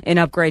side. An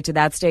upgrade to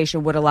that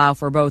station would allow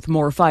for both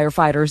more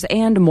firefighters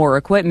and more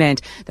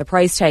equipment. The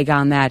price tag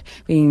on that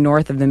being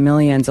north of the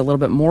millions, a little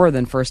bit more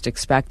than first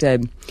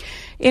expected.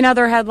 In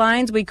other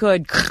headlines, we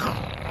could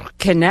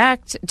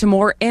connect to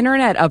more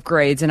internet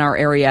upgrades in our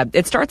area.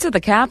 It starts at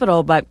the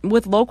Capitol, but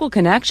with local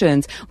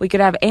connections, we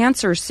could have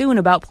answers soon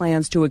about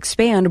plans to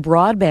expand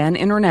broadband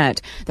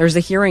internet. There's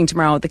a hearing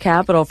tomorrow at the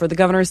Capitol for the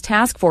governor's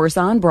task force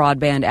on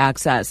broadband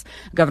access.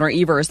 Governor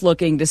Evers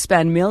looking to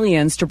spend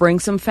millions to bring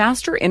some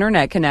faster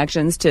internet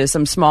connections to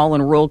some small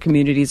and rural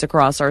communities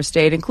across our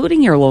state, including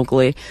here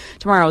locally.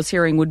 Tomorrow's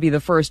hearing would be the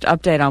first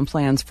update on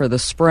plans for the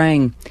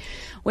spring.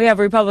 We have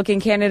Republican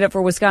candidate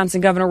for Wisconsin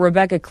Governor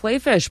Rebecca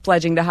Kleefisch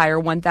pledging to hire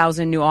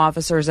 1,000 new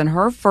officers in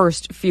her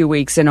first few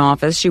weeks in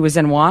office. She was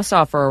in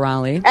Wausau for a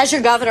rally. As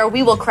your governor,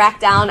 we will crack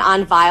down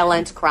on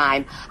violent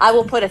crime. I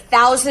will put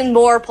 1,000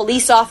 more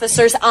police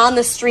officers on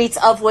the streets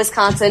of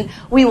Wisconsin.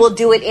 We will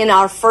do it in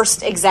our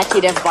first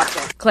executive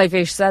budget.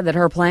 Kleefisch said that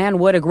her plan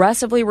would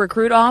aggressively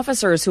recruit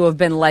officers who have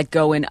been let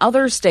go in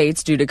other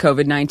states due to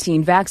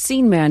COVID-19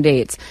 vaccine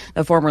mandates.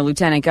 The former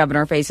lieutenant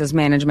governor faces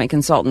management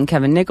consultant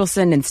Kevin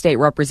Nicholson and state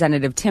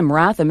representative Tim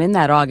Ratham in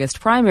that August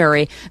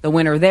primary. The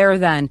winner there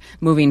then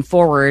moving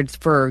forward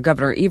for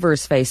Governor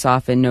Evers'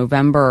 face-off in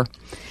November.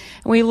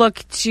 We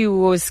look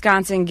to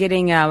Wisconsin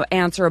getting an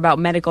answer about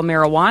medical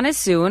marijuana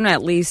soon.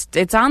 At least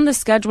it's on the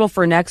schedule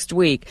for next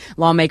week.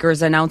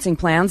 Lawmakers announcing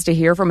plans to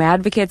hear from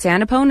advocates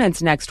and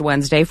opponents next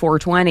Wednesday,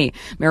 4/20.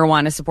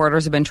 Marijuana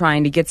supporters have been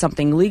trying to get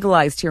something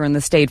legalized here in the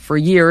state for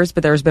years,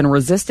 but there's been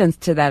resistance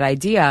to that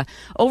idea.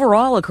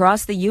 Overall,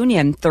 across the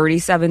union,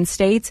 37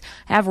 states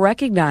have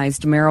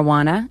recognized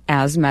marijuana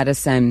as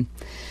medicine.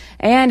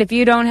 And if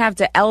you don't have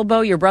to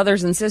elbow your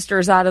brothers and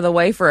sisters out of the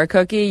way for a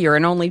cookie, you're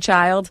an only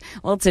child,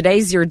 well,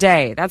 today's your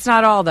day. That's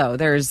not all, though.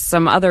 There's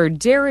some other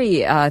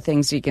dairy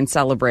things you can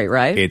celebrate,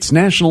 right? It's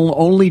National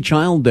Only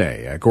Child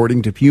Day.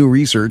 According to Pew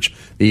Research,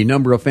 the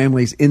number of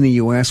families in the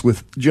U.S.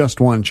 with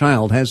just one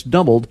child has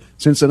doubled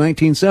since the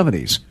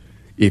 1970s.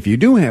 If you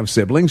do have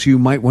siblings, you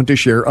might want to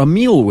share a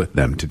meal with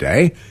them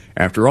today.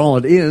 After all,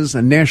 it is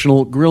a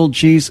National Grilled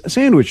Cheese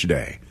Sandwich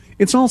Day.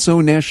 It's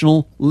also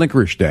National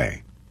Licorice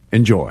Day.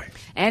 Enjoy.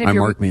 And if I'm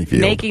you're Mark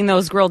Mayfield. Making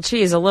those grilled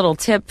cheese, a little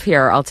tip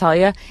here, I'll tell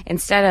you.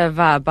 Instead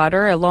of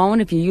butter alone,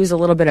 if you use a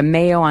little bit of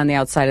mayo on the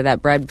outside of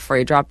that bread before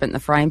you drop it in the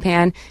frying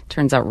pan, it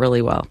turns out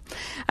really well.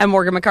 I'm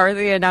Morgan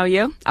McCarthy, and now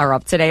you are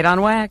up to date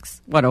on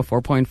Wax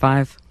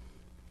 104.5.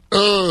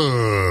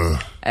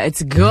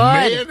 It's good.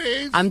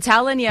 Mayonnaise? I'm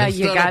telling you,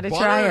 you got to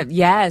try it.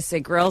 Yes,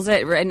 it grills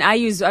it. And I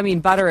use,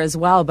 butter as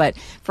well. But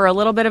for a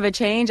little bit of a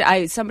change,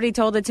 somebody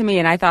told it to me,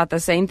 and I thought the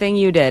same thing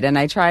you did. And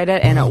I tried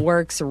it, and it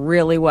works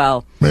really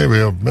well. Maybe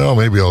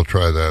I'll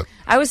try that.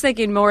 I was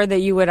thinking more that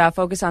you would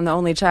focus on the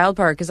only child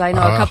part, because I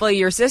know a couple of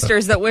your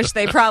sisters that wish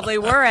they probably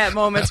were at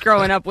moments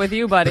growing up with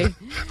you, buddy.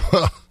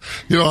 Well,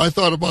 I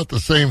thought about the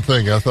same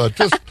thing. I thought,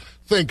 just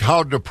think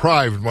how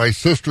deprived my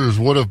sisters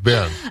would have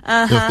been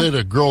if they'd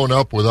have grown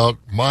up without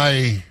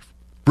my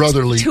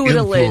brotherly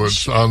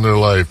influence on their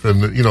life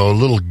and, a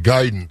little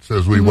guidance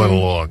as we went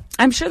along.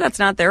 I'm sure that's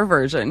not their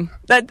version.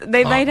 That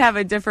they might have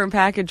a different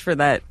package for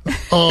that.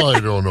 I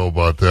don't know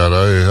about that.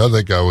 I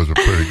think I was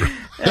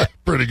a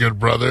pretty good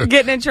brother.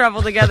 Getting in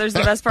trouble together is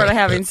the best part of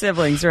having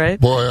siblings, right?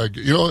 Boy,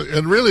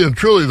 and really and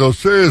truly, though,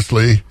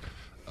 seriously,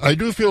 I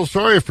do feel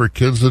sorry for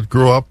kids that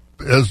grow up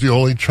as the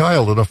only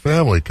child in a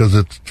family, because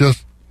it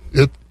just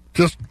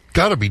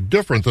got to be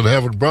different than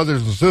having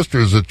brothers and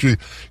sisters that and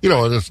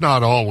it's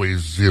not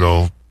always,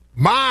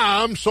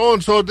 Mom,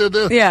 so-and-so did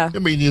this. Yeah. I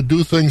mean, you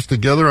do things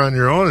together on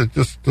your own. It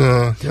just,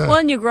 Well,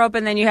 and you grow up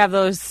and then you have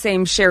those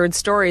same shared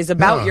stories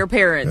about your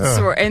parents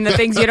and the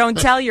things you don't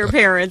tell your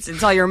parents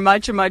until you're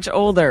much, much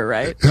older,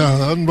 right?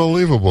 Yeah,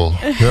 unbelievable.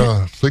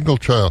 Yeah, single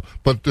child.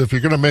 But if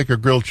you're going to make a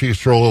grilled cheese,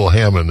 throw a little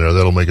ham in there.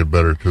 That'll make it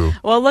better, too.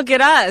 Well, look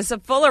at us.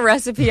 Full of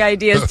recipe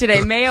ideas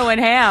today. Mayo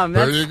and ham.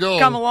 There you go.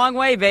 Come a long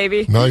way,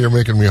 baby. Now you're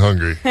making me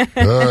hungry. All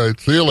right,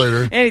 see you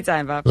later.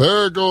 Anytime, Bob.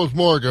 There goes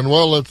Morgan.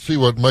 Well, let's see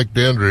what Mike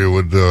Dandria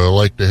would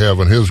like to have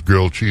on his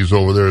grilled cheese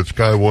over there at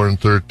Skywarn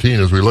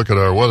 13 as we look at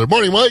our weather.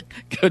 Morning, Mike.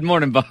 Good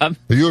morning, Bob.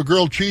 Are you a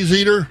grilled cheese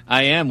eater?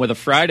 I am, with a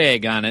fried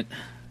egg on it.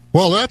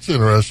 Well, that's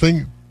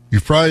interesting.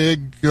 You fry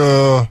egg,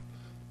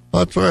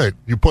 that's right.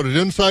 You put it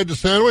inside the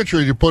sandwich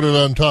or you put it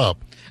on top?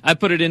 I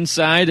put it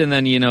inside, and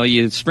then,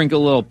 you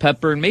sprinkle a little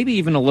pepper and maybe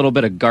even a little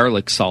bit of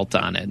garlic salt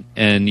on it,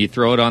 and you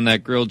throw it on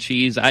that grilled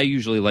cheese. I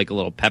usually like a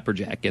little pepper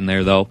jack in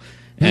there, though.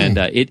 And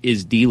it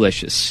is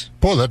delicious.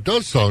 Boy, that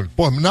does sound...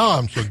 Boy, now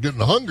I'm so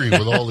getting hungry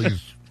with all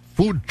these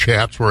food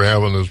chats we're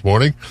having this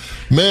morning.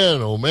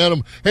 Man, oh,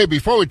 man. Hey,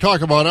 before we talk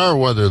about our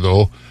weather,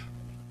 though,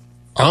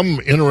 I'm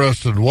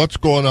interested in what's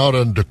going out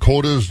in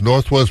Dakotas,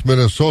 northwest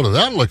Minnesota.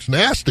 That looks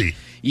nasty.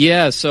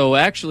 Yeah, so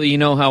actually, you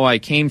know how I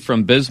came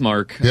from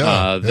Bismarck.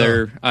 Yeah.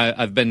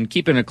 I've been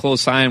keeping a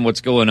close eye on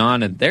what's going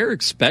on, and they're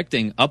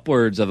expecting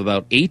upwards of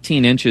about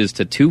 18 inches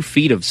to 2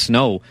 feet of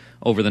snow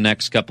over the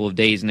next couple of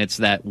days, and it's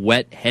that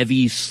wet,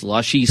 heavy,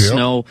 slushy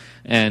snow,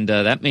 and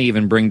that may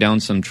even bring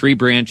down some tree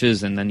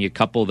branches, and then you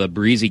couple the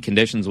breezy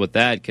conditions with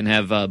that, it can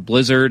have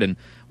blizzard and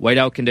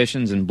whiteout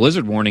conditions, and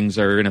blizzard warnings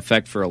are in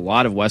effect for a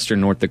lot of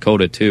western North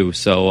Dakota, too.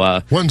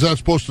 So when's that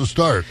supposed to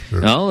start?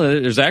 Well,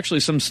 there's actually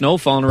some snow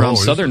falling around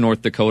southern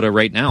North Dakota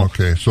right now.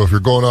 Okay, so if you're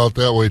going out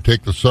that way,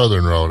 take the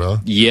southern route, huh?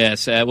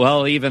 Yes,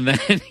 well, even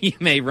then, you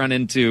may run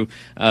into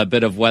a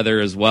bit of weather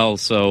as well,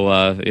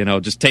 so,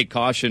 just take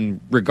caution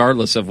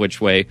regardless of which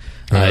way,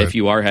 if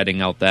you are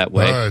heading out that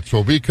way. All right,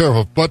 so be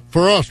careful. But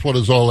for us, what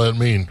does all that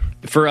mean?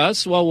 For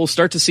us, well, we'll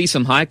start to see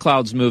some high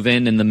clouds move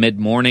in the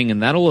mid-morning,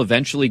 and that'll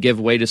eventually give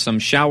way to some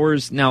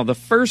showers. Now, the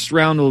first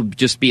round will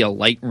just be a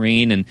light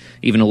rain and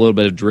even a little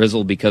bit of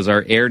drizzle because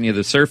our air near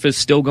the surface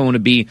is still going to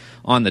be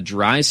on the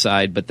dry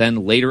side, but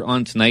then later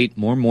on tonight,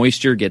 more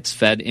moisture gets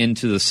fed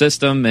into the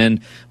system,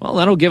 and, well,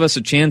 that'll give us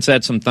a chance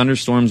at some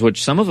thunderstorms,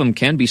 which some of them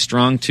can be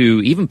strong to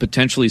even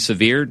potentially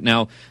severe.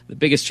 Now, the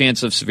biggest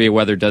chance of severe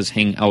weather does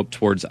hang out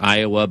towards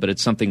Iowa, but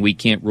it's something we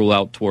can't rule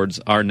out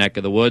towards our neck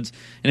of the woods.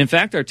 And, in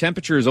fact, our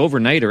temperatures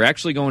overnight are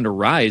actually going to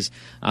rise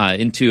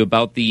into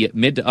about the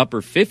mid to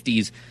upper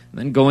 50s. And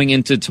then going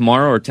into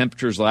tomorrow, our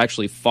temperatures will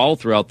actually fall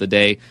throughout the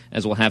day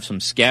as we'll have some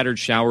scattered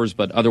showers,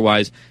 but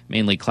otherwise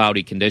mainly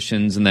cloudy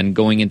conditions. And then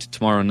going into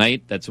tomorrow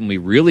night, that's when we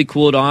really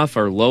cool it off.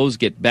 Our lows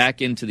get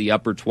back into the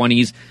upper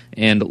 20s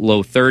and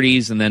low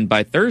 30s. And then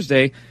by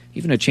Thursday,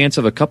 even a chance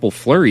of a couple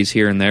flurries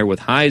here and there with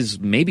highs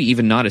maybe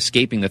even not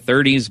escaping the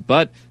 30s,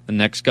 but the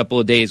next couple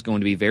of days going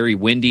to be very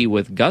windy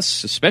with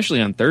gusts,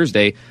 especially on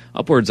Thursday,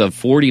 upwards of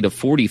 40 to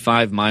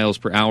 45 miles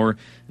per hour.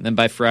 And then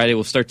by Friday,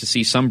 we'll start to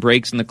see some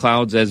breaks in the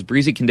clouds as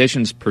breezy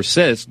conditions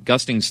persist,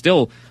 gusting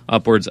still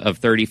upwards of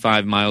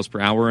 35 miles per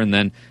hour. And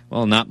then,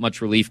 well, not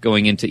much relief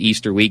going into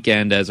Easter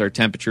weekend as our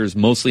temperatures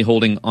mostly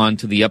holding on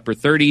to the upper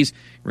 30s,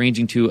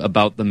 ranging to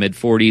about the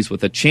mid-40s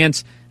with a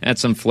chance at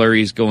some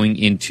flurries going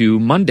into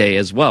Monday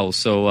as well.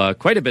 So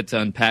quite a bit to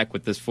unpack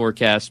with this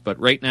forecast. But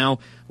right now,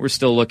 we're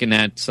still looking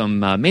at some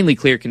mainly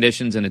clear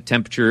conditions and a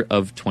temperature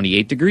of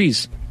 28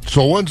 degrees.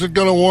 So when's it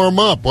going to warm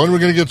up? When are we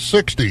going to get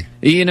 60?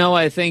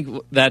 I think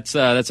that's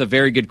a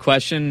very good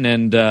question,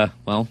 and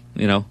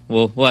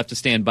we'll have to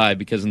stand by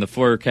because in the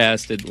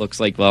forecast it looks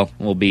like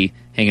we'll be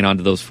hanging on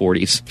to those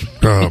 40s.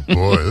 Oh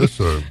boy, that's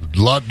a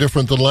lot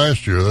different than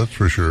last year, that's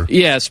for sure.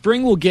 Yeah,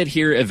 spring will get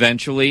here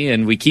eventually,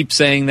 and we keep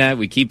saying that,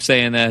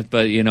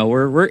 but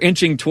we're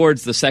inching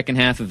towards the second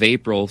half of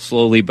April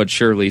slowly but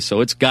surely, so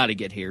it's got to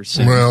get here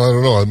soon. Well, I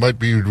don't know. It might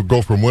be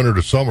go from winter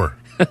to summer.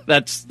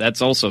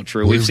 That's also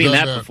true. We've seen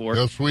that before.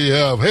 Yes, we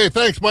have. Hey,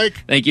 thanks,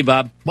 Mike. Thank you,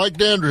 Bob. Mike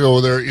Dandria over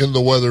there in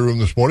the weather room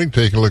this morning,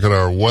 taking a look at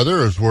our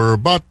weather as we're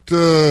about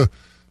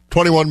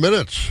 21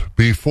 minutes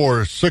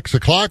before 6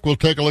 o'clock. We'll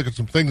take a look at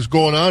some things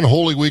going on.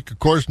 Holy Week, of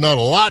course, not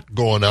a lot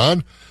going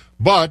on,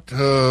 but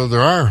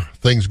there are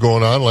things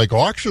going on like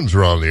auctions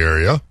around the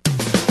area.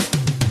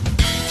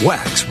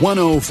 Wax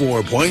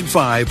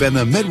 104.5 and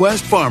the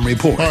Midwest Farm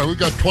Report. All right, we've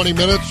got 20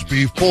 minutes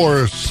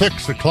before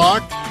 6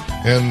 o'clock.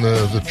 And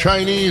the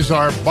Chinese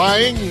are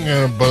buying,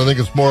 but I think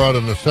it's more out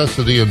of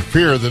necessity and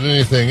fear than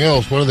anything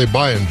else. What are they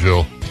buying,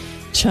 Jill?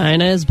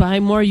 China is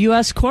buying more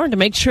U.S. corn to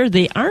make sure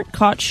they aren't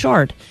caught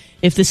short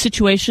if the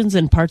situations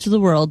in parts of the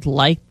world,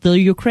 like the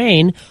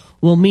Ukraine,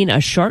 will mean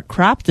a short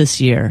crop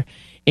this year.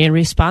 In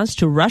response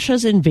to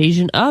Russia's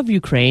invasion of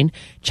Ukraine,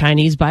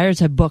 Chinese buyers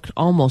have booked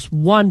almost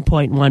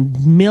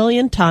 1.1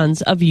 million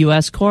tons of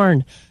U.S.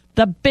 corn,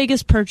 the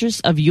biggest purchase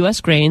of U.S.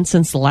 grain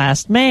since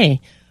last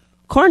May.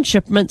 Corn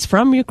shipments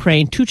from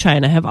Ukraine to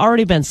China have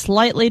already been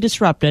slightly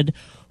disrupted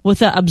with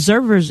the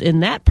observers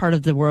in that part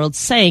of the world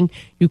saying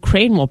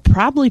Ukraine will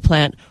probably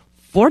plant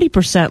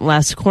 40%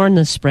 less corn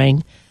this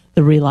spring.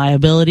 The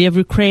reliability of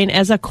Ukraine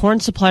as a corn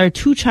supplier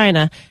to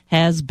China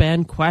has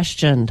been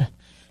questioned.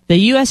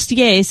 The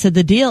USDA said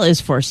the deal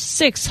is for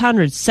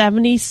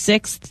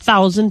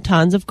 676,000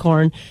 tons of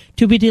corn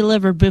to be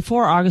delivered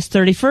before August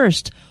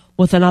 31st,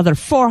 with another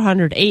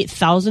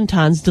 408,000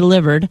 tons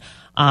delivered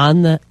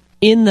in the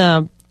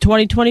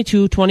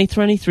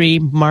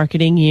 2022-2023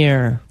 marketing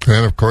year.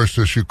 And, of course,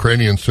 this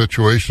Ukrainian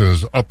situation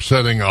is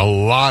upsetting a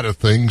lot of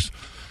things.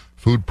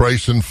 Food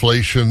price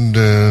inflation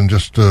and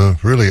just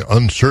really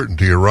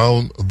uncertainty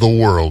around the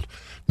world.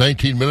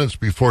 19 minutes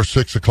before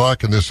 6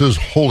 o'clock, and this is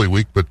Holy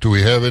Week, but do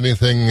we have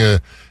anything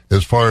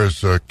as far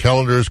as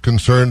calendar is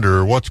concerned,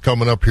 or what's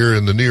coming up here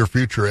in the near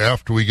future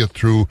after we get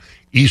through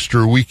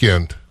Easter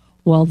weekend?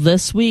 Well,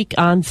 this week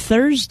on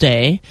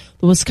Thursday,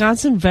 the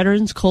Wisconsin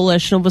Veterans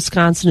Coalition of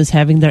Wisconsin is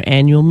having their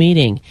annual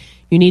meeting.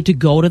 You need to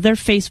go to their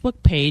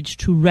Facebook page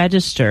to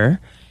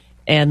register,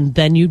 and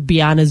then you'd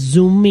be on a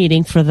Zoom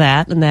meeting for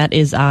that, and that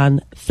is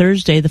on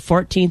Thursday the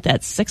 14th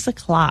at 6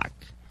 o'clock.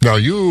 Now,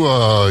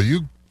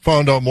 you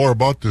found out more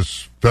about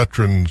this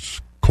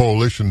Veterans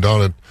Coalition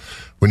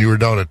when you were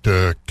down at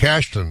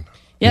Cashton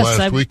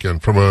last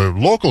weekend from a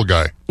local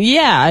guy.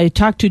 Yeah, I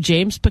talked to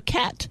James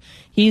Paquette.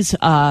 He's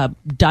a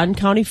Dunn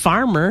County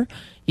farmer.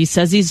 He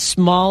says he's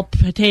small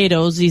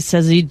potatoes. He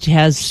says he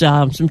has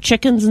some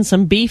chickens and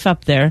some beef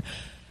up there.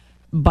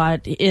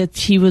 But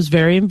he was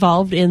very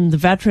involved in the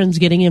veterans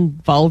getting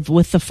involved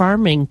with the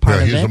farming part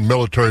of it. Yeah, he's a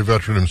military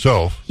veteran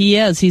himself. He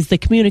is. He's the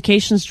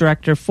communications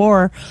director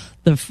for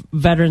the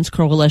Veterans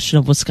Coalition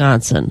of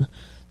Wisconsin.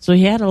 So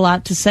he had a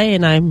lot to say,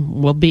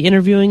 and we'll be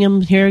interviewing him,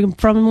 hearing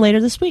from him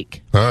later this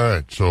week. All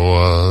right,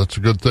 so that's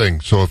a good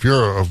thing. So if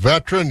you're a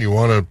veteran, you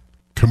want to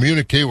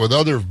communicate with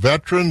other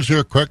veterans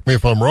here, correct me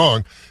if I'm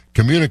wrong,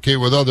 communicate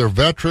with other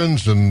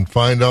veterans and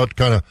find out,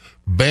 kind of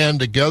band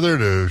together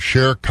to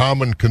share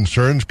common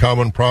concerns,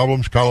 common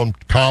problems,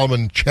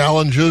 common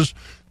challenges.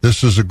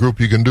 This is a group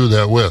you can do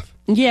that with.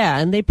 Yeah,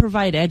 and they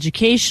provide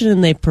education,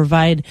 and they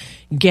provide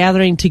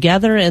gathering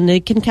together, and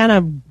they can kind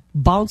of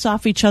bounce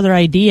off each other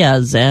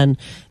ideas, and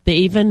they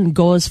even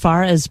go as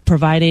far as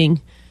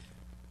providing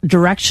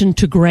direction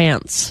to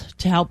grants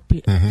to help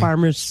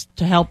farmers,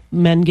 to help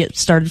men get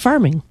started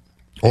farming.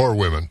 Or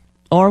women.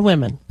 Or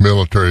women.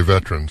 Military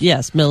veterans.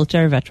 Yes,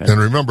 military veterans. And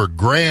remember,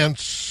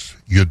 grants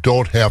you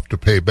don't have to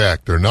pay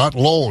back. They're not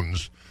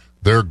loans.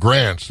 They're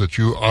grants that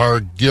you are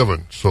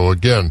given. So,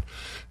 again,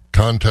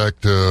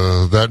 contact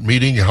that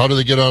meeting. How do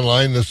they get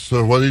online? This,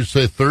 what did you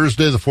say,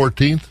 Thursday the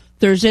 14th?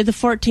 Thursday the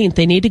 14th.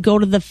 They need to go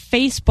to the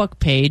Facebook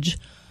page,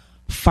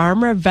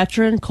 Farmer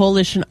Veteran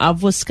Coalition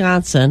of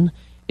Wisconsin.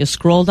 You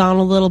scroll down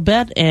a little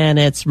bit, and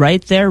it's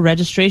right there,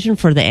 registration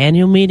for the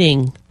annual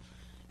meeting.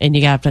 And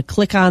you have to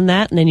click on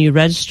that, and then you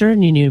register,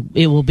 and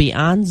it will be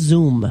on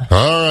Zoom.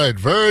 All right,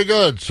 very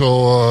good.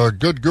 So,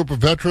 good group of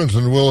veterans,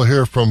 and we'll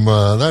hear from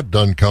that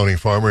Dunn County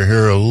farmer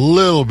here a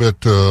little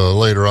bit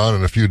later on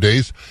in a few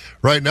days.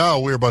 Right now,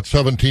 we're about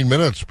 17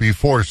 minutes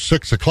before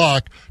 6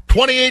 o'clock.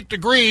 28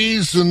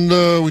 degrees, and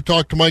we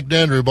talked to Mike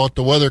Dandry about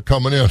the weather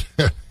coming in.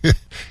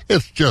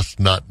 It's just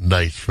not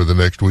nice for the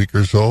next week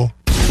or so.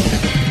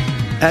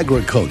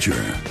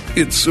 Agriculture.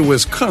 It's a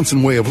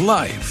Wisconsin way of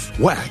life.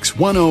 Wax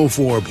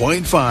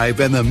 104.5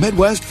 and the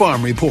Midwest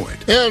Farm Report.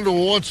 And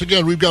once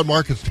again, we've got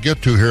markets to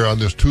get to here on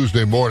this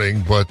Tuesday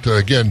morning. But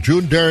again,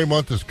 June Dairy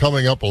Month is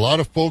coming up. A lot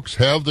of folks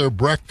have their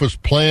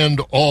breakfast planned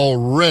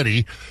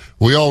already.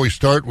 We always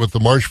start with the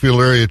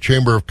Marshfield Area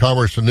Chamber of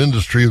Commerce and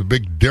Industry, the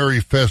big Dairy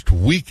Fest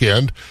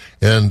weekend,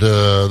 and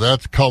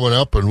that's coming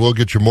up, and we'll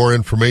get you more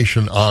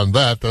information on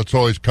that. That's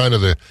always kind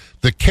of the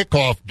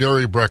kickoff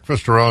dairy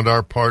breakfast around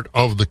our part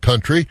of the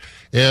country,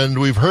 and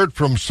we've heard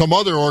from some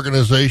other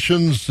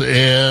organizations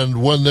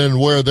and when then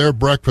where their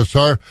breakfasts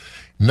are.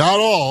 Not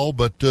all,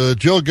 but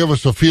Jill, give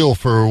us a feel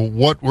for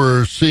what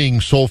we're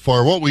seeing so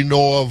far, what we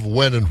know of,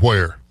 when and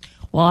where.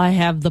 Well, I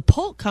have the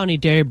Polk County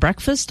Dairy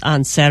Breakfast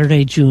on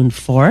Saturday, June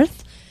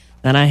 4th.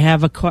 Then I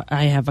have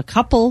a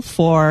couple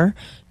for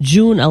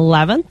June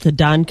 11th, the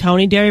Dunn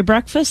County Dairy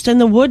Breakfast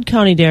and the Wood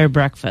County Dairy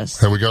Breakfast.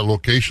 Have we got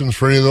locations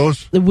for any of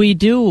those? We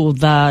do.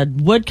 The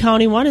Wood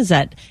County one is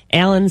at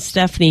Alan and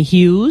Stephanie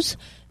Hughes.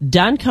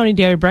 Dunn County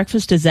Dairy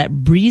Breakfast is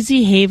at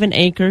Breezy Haven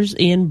Acres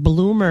in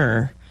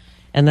Bloomer.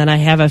 And then I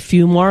have a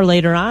few more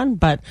later on,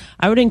 but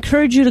I would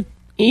encourage you to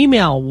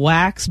email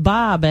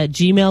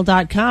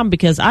waxbob@gmail.com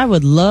because I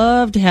would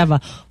love to have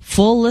a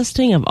full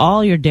listing of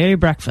all your dairy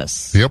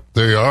breakfasts. Yep,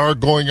 they are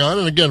going on.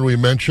 And again, we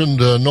mentioned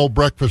no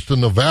breakfast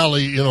in the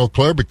Valley in Eau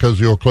Claire because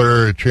the Eau Claire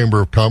Area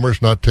Chamber of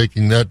Commerce not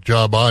taking that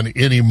job on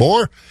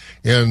anymore.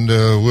 And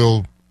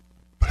we'll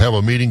have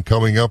a meeting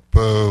coming up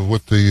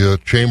with the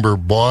chamber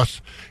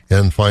boss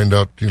and find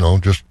out,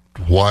 just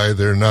why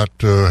they're not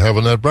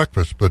having that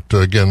breakfast. But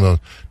again, a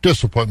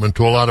disappointment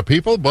to a lot of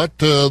people, but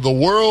the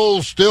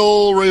world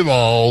still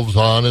revolves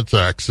on its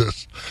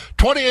axis.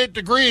 28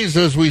 degrees,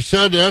 as we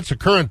said, that's the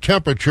current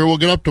temperature. We'll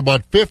get up to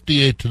about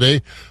 58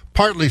 today,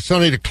 partly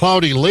sunny to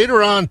cloudy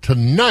later on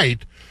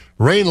tonight.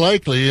 rain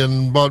likely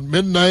in about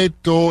midnight,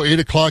 8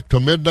 o'clock to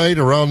midnight,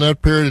 around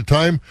that period of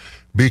time.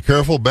 Be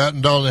careful,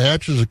 batten down the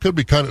hatches. It could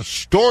be kind of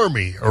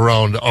stormy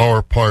around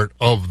our part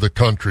of the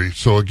country.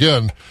 So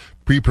again,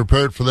 be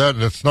prepared for that,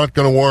 and it's not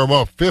going to warm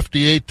up.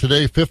 58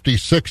 today,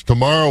 56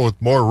 tomorrow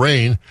with more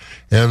rain.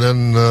 And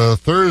then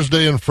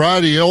Thursday and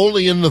Friday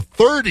only in the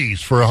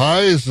 30s for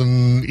highs,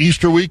 and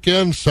Easter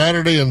weekend,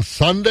 Saturday and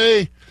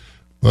Sunday.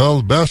 Well,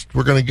 the best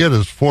we're going to get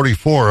is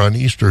 44 on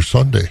Easter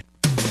Sunday.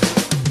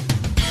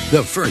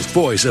 The first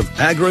voice of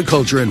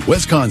agriculture in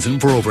Wisconsin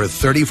for over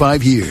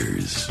 35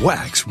 years.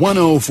 Wax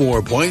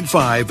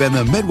 104.5 and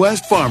the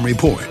Midwest Farm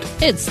Report.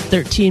 It's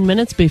 13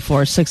 minutes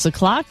before 6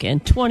 o'clock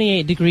and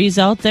 28 degrees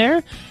out there.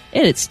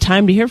 And it's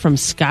time to hear from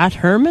Scott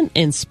Herman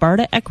in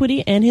Sparta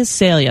Equity and his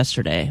sale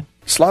yesterday.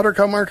 Slaughter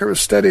cow market was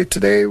steady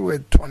today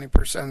with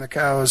 20% of the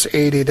cows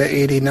 80 to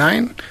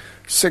 89.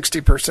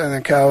 60% of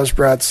the cows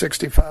brought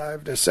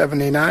 65 to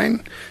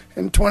 79.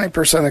 And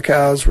 20% of the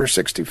cows were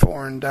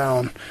 64 and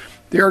down.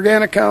 The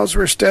organic cows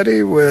were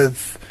steady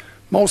with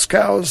most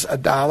cows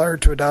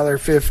 $1 to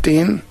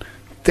 $1.15.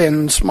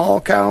 Thin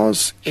small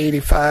cows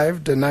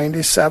 85 to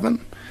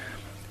 97.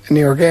 And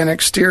the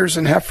organic steers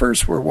and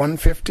heifers were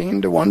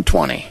 115 to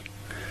 120.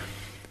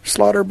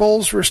 Slaughter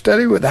bulls were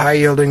steady with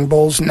high-yielding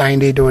bulls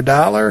 90 to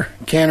 $1.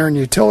 Canner and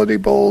utility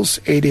bulls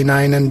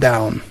 89 and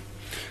down.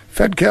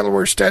 Fed cattle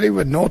were steady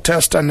with no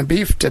test on the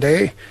beef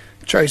today.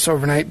 Choice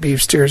overnight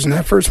beef steers and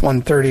heifers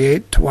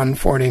 138 to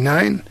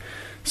 149.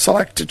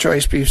 Select to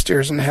choice beef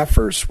steers and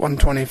heifers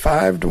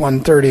 125 to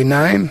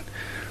 139.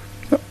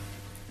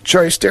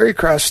 Choice dairy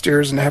cross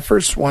steers and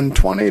heifers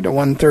 120 to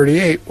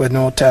 138 with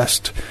no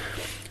test.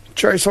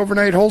 Choice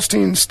overnight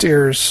Holstein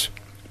steers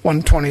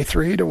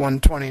 123 to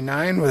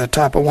 129 with a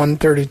top of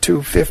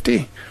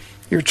 132.50.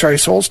 Your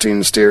choice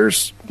Holstein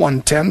steers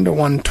 110 to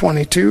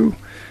 122.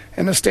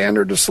 And a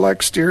standard to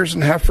select steers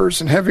and heifers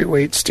and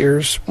heavyweight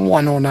steers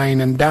 109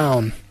 and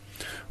down.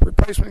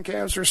 Replacement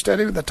calves are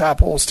steady with the top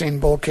Holstein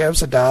bull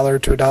calves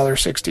 $1 to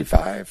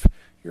 $1.65.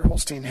 Your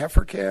Holstein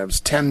heifer calves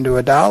 $10 to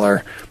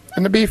 $1,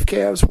 and the beef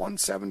calves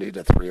 $170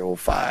 to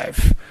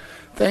 $3.05.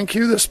 Thank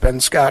you. This has been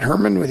Scott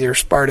Herman with your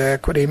Sparta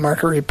Equity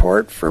Market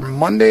Report for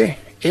Monday,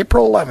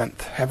 April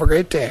 11th. Have a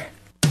great day.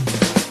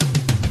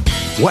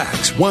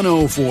 Wax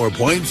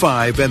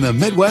 104.5 and the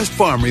Midwest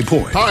Farm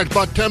Report. All right,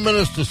 about 10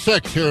 minutes to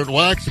 6 here at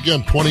Wax.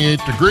 Again, 28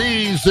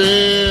 degrees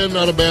and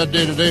not a bad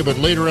day today, but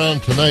later on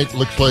tonight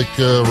looks like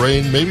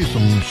rain, maybe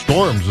some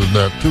storms in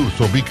that too,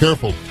 so be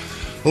careful.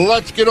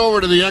 Let's get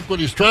over to the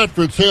Equity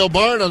Stratford Sale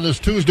Barn on this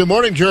Tuesday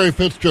morning. Jerry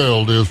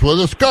Fitzgerald is with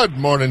us. Good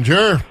morning,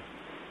 Jerry.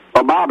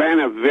 Well, Bob, and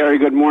a very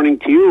good morning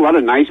to you. What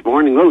a nice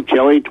morning. A little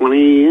chilly,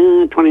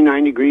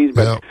 29 degrees,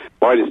 but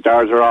boy, the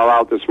stars are all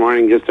out this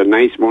morning. Just a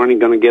nice morning.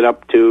 Going to get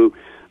up to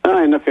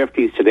in the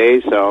 50s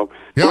today, so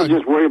we'll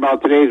just worry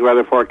about today's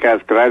weather forecast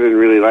because I didn't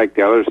really like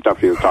the other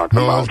stuff you were talking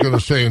about. No, I was going to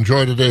say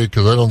enjoy today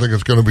because I don't think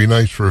it's going to be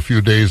nice for a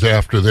few days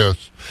after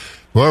this.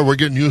 Well, we're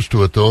getting used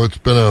to it, though. It's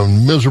been a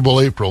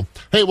miserable April.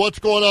 Hey, what's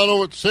going on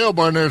over at the sale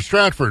barn there at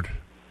Stratford?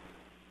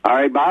 All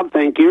right, Bob,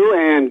 thank you,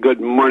 and good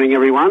morning,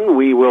 everyone.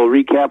 We will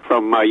recap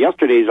from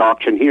yesterday's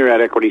auction here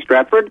at Equity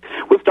Stratford.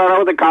 We'll start out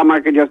with the cow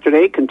market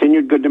yesterday.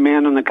 Continued good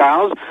demand on the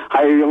cows.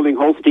 Higher-yielding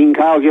Holstein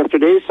cows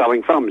yesterday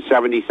selling from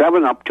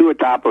 77 up to a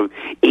top of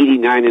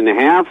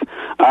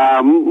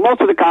 89.5. Most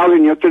of the cows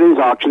in yesterday's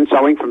auction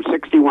selling from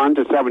 61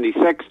 to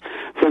 76.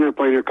 Thinner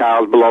plainer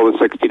cows below the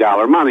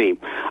 $60 money.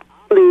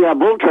 The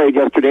bull trade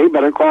yesterday,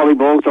 better quality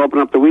bulls to open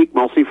up the week,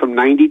 mostly from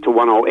 90 to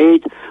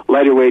 108,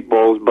 lighter weight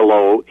bulls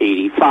below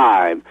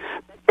 85.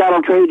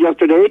 Cattle trade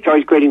yesterday,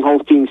 choice grading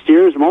Holstein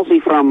steers, mostly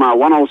from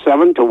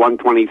 107 to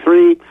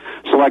 123,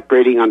 select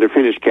grading under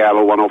finished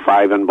cattle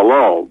 105 and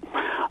below.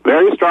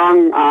 Very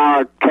strong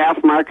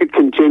calf market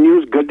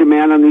continues, good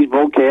demand on these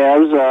bull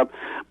calves,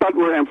 but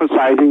we're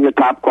emphasizing the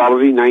top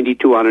quality 90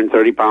 to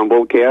 130 pound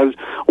bull calves,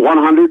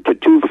 100 to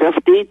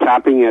 250,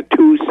 topping at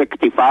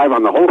 265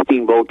 on the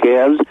Holstein bull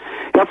calves.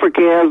 Heifer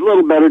calves, a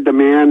little better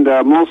demand,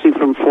 mostly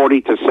from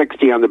 40 to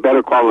 60 on the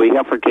better quality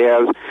heifer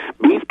calves.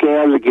 Beef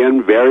calves,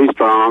 again, very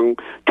strong,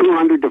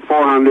 200 to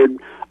 400,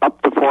 up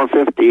to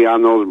 450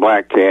 on those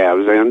black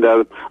calves. And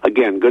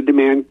again, good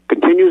demand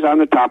continues on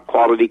the top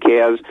quality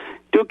calves.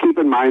 Do keep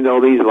in mind,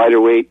 though, these lighter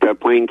weight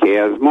plain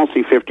calves,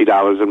 mostly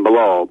 $50 and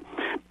below.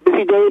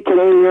 Busy day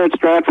today here at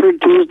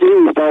Stratford. Tuesday,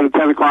 we started at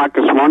 10 o'clock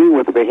this morning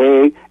with the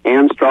hay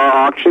and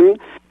straw auction.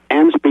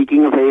 And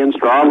speaking of hay and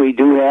straw, we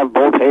do have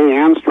both hay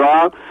and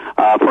straw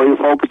for you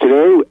folks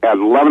today. At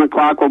 11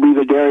 o'clock will be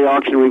the dairy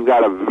auction. We've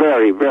got a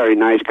very, very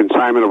nice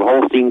consignment of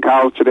Holstein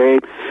cows today.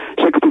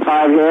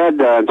 65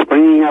 head,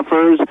 springing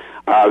heifers.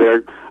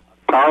 They're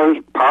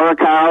parlor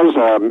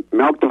cows,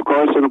 milked, of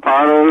course, in a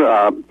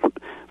parlor.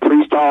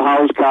 Three-stall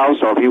house cows.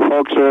 So if you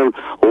folks are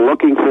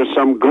looking for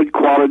some good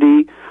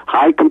quality,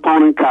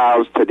 high-component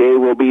cows, today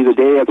will be the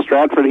day at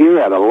Stratford here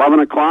at 11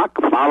 o'clock.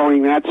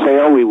 Following that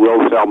sale, we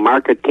will sell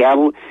market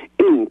cattle,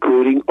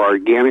 including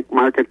organic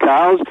market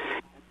cows.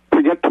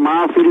 Forget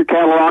tomorrow, feeder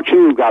cattle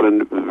auction. We've got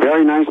a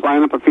very nice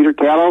lineup of feeder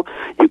cattle.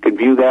 You can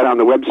view that on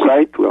the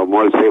website. We'll have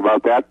more to say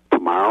about that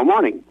tomorrow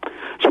morning.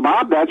 So,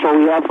 Bob, that's what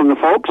we have from the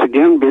folks.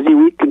 Again, busy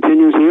week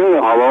continues here,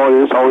 although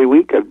it is Holy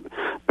Week.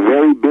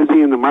 Very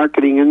busy in the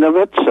marketing end of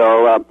it.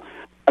 So,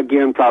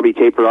 again, probably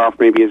taper off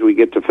maybe as we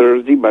get to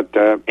Thursday. But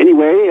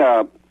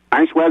anyway,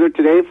 nice weather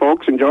today,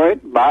 folks. Enjoy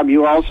it. Bob,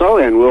 you also,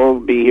 and we'll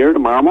be here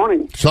tomorrow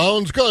morning.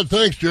 Sounds good.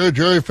 Thanks, Jerry.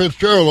 Jerry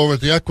Fitzgerald over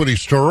at the Equity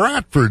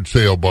Stratford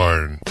Sale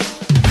Barn.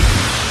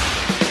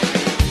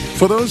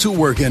 For those who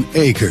work in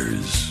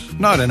acres,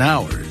 not in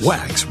hours,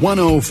 Wax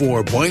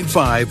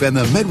 104.5 and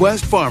the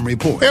Midwest Farm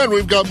Report. And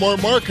we've got more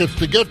markets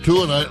to get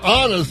to, and I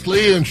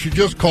honestly, and she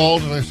just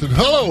called, and I said,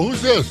 hello,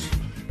 who's this?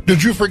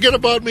 Did you forget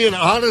about me? And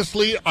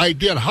honestly, I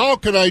did. How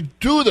could I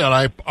do that?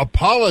 I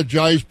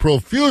apologize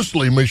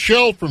profusely.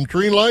 Michelle from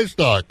Treen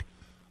Livestock.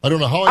 I don't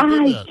know how I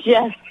did that. I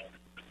just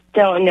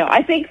don't know.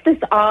 I think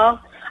I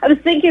was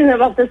thinking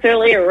about this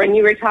earlier when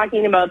you were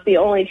talking about the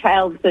only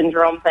child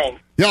syndrome thing.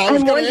 Yeah, I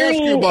was going to ask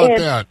you about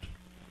that.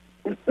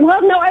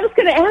 Well, no, I was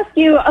going to ask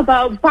you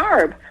about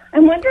Barb.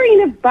 I'm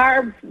wondering if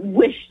Barb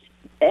wished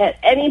at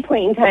any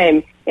point in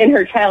time in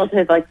her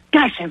childhood, like,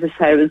 gosh, I wish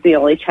I was the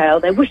only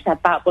child. I wish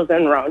that Bob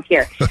wasn't around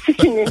here. Such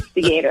an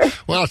instigator.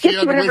 Well, she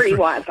gets whatever he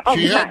wants.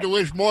 She had to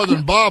wish more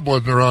than Bob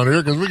wasn't around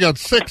here because we got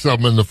 6 of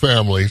them in the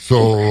family.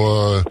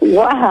 So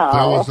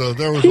wow,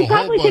 there was she a whole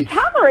probably bunch. could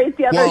tolerate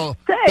the other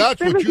 6. That's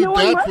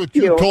what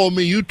you told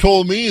me. You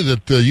told me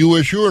that you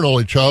wish you were an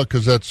only child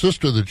because that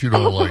sister that you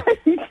don't like.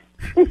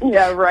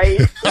 Yeah, right.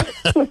 Nice.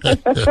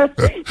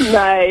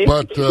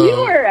 But, you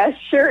were a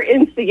sure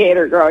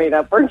instigator growing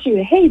up, weren't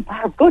you? Hey,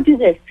 Bob, go do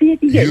this. See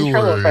if you get in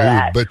trouble for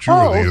that. But you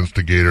were the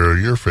instigator of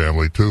your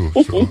family, too.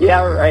 So,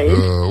 yeah, right.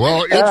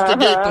 Well,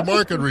 instigate the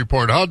market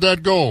report. How'd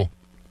that go?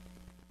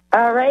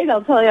 All right,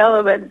 I'll tell you a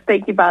little bit.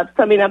 Thank you, Bob.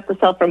 Summing up the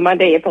sale from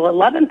Monday, April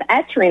 11th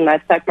at Treen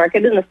Livestock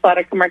Market in the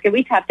Slaughter Market.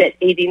 We topped at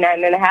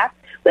 89.5.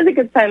 With a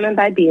good Simon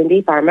by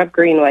B&D Farm of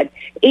Greenwood.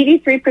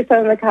 83%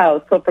 of the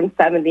cows sold from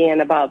 70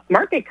 and above.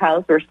 Market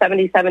cows were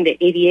 77 to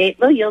 88.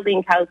 Low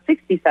yielding cows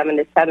 67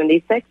 to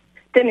 76.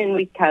 Thin and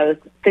weak cows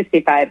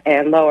 65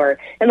 and lower.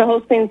 In the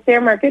Holstein Steer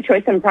Market,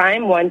 Choice and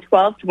Prime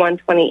 112 to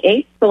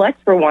 128.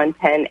 Selects for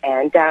 110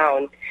 and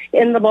down.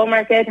 In the bull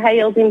market, high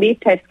yielding beef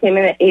types came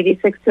in at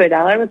 86 to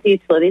 $1 with the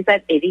utilities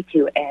at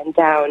 82 and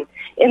down.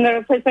 In the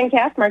replacement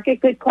calf market,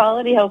 good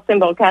quality Holstein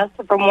bull calves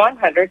from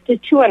 $100 to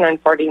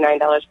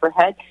 $249 per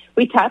head.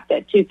 We topped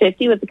at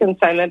 $250 with the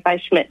consignment by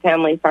Schmidt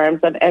Family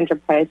Farms of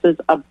Enterprises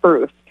of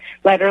Bruce.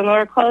 Lighter and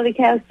lower quality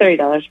calves,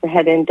 $30 per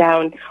head and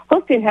down.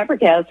 Holstein heifer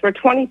calves were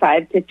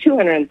 $25 to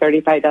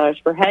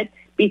 $235 per head.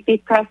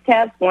 Beef cross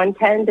calves,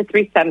 $110 to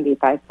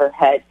 $375 per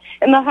head.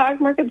 In the hog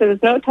market, there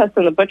was no tuss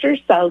in the butchers.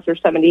 Sows were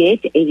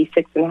 78 to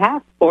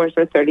 86.5. Boars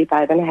were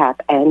 35.5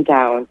 and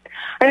down.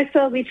 Our next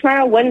sale will be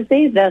tomorrow,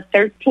 Wednesday, the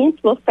 13th.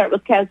 We'll start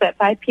with calves at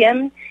 5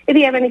 p.m. If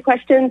you have any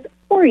questions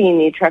or you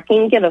need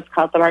trucking, give us a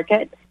call at the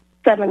market.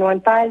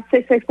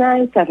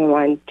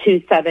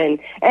 715-669-7127.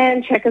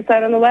 And check us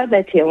out on the web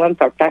at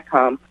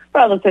tlmthorpe.com.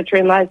 For all the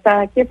Citroen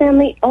Livestock, your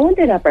family owned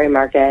and operated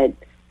market.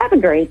 Have a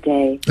great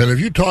day. And if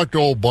you talk to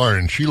old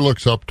Barn, she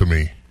looks up to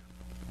me.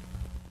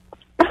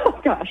 Oh,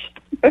 gosh.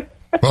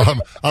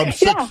 Well, I'm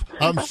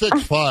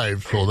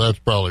 6'5", so that's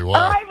probably why.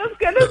 I was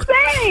going to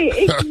say,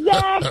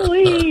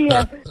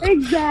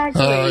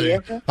 exactly.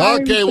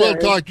 Okay, we'll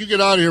talk. You get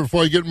out of here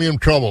before you get me in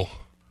trouble.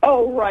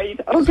 Oh, right.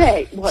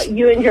 Okay. Well,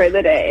 you enjoy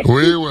the day.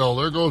 We will.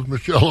 There goes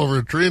Michelle over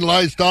at Treen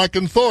Livestock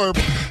in Thorpe.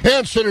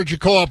 And Synergy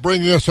Co-op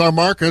bringing us our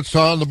markets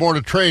on the Board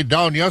of Trade.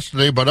 Down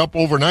yesterday, but up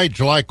overnight.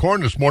 July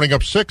corn this morning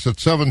up 6 at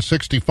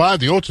 7.65.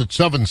 The oats at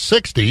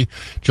 7.60.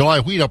 July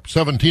wheat up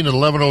 17 at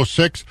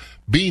 11.06.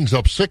 Beans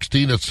up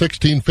 16 at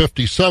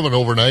 16.57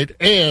 overnight.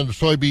 And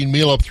soybean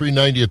meal up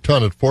 3.90 a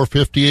ton at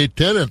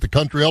 4.58.10 at the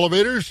country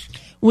elevators.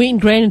 Wheat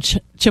and grain in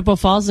Chippewa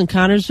Falls and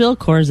Connorsville,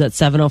 corn is at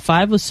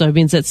 $7.05 with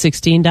soybeans at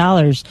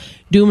 $16.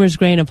 Doomer's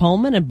Grain of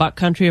Holman and Buck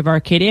Country of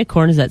Arcadia,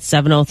 corn is at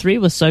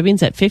 $7.03 with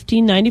soybeans at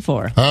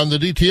 $15.94. On the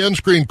DTN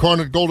screen, corn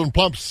at Golden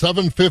Plump,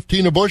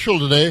 $7.15 a bushel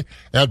today.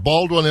 At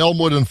Baldwin,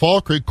 Elmwood, and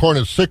Fall Creek, corn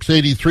is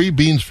 $6.83,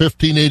 beans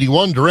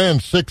 $15.81, Durand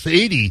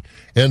 $6.80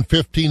 and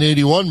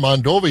 $15.81.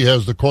 Mondovi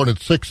has the corn at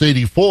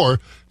 $6.84,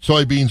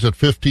 soybeans at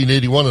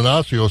 $15.81, and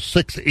Osseo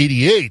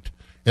 $6.88.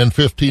 And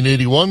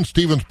 $15.81.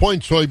 Stevens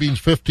Point soybeans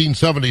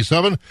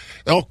 $15.77.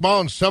 Elk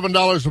Mound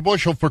 $7 a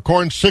bushel for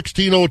corn,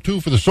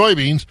 $16.02 for the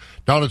soybeans.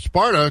 Down at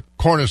Sparta,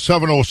 corn is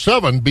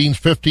 $7.07, beans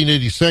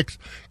 $15.86.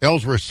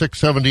 Ellsworth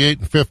 $6.78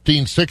 and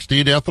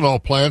 $15.60.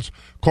 Ethanol plants,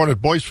 corn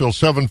at Boyceville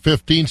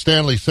 $7.15,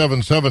 Stanley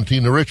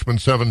 $7.17, the Richmond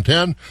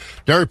 $7.10.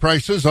 Dairy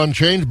prices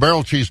unchanged.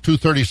 Barrel cheese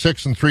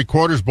 $2.36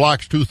 3/4,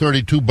 blocks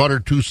 $2.32, butter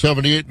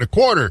 $2.78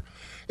 1/4.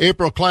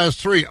 April Class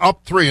 3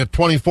 up 3 at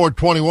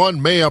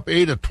 24.21. May up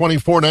 8 at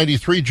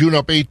 24.93. June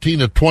up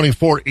 18 at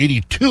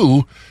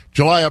 24.82.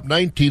 July up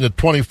 19 at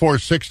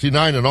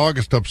 24.69. And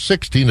August up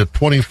 16 at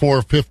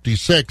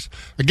 24.56.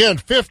 Again,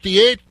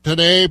 58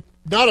 today.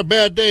 Not a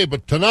bad day,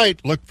 but tonight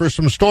look for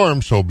some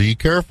storms, so be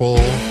careful.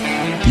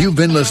 You've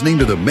been listening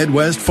to the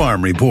Midwest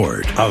Farm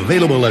Report,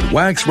 available at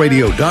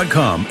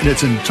waxradio.com in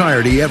its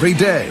entirety every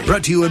day.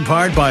 Brought to you in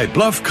part by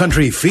Bluff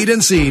Country Feed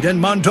and Seed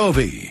and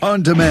Montovi.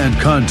 On-demand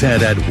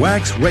content at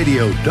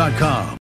waxradio.com.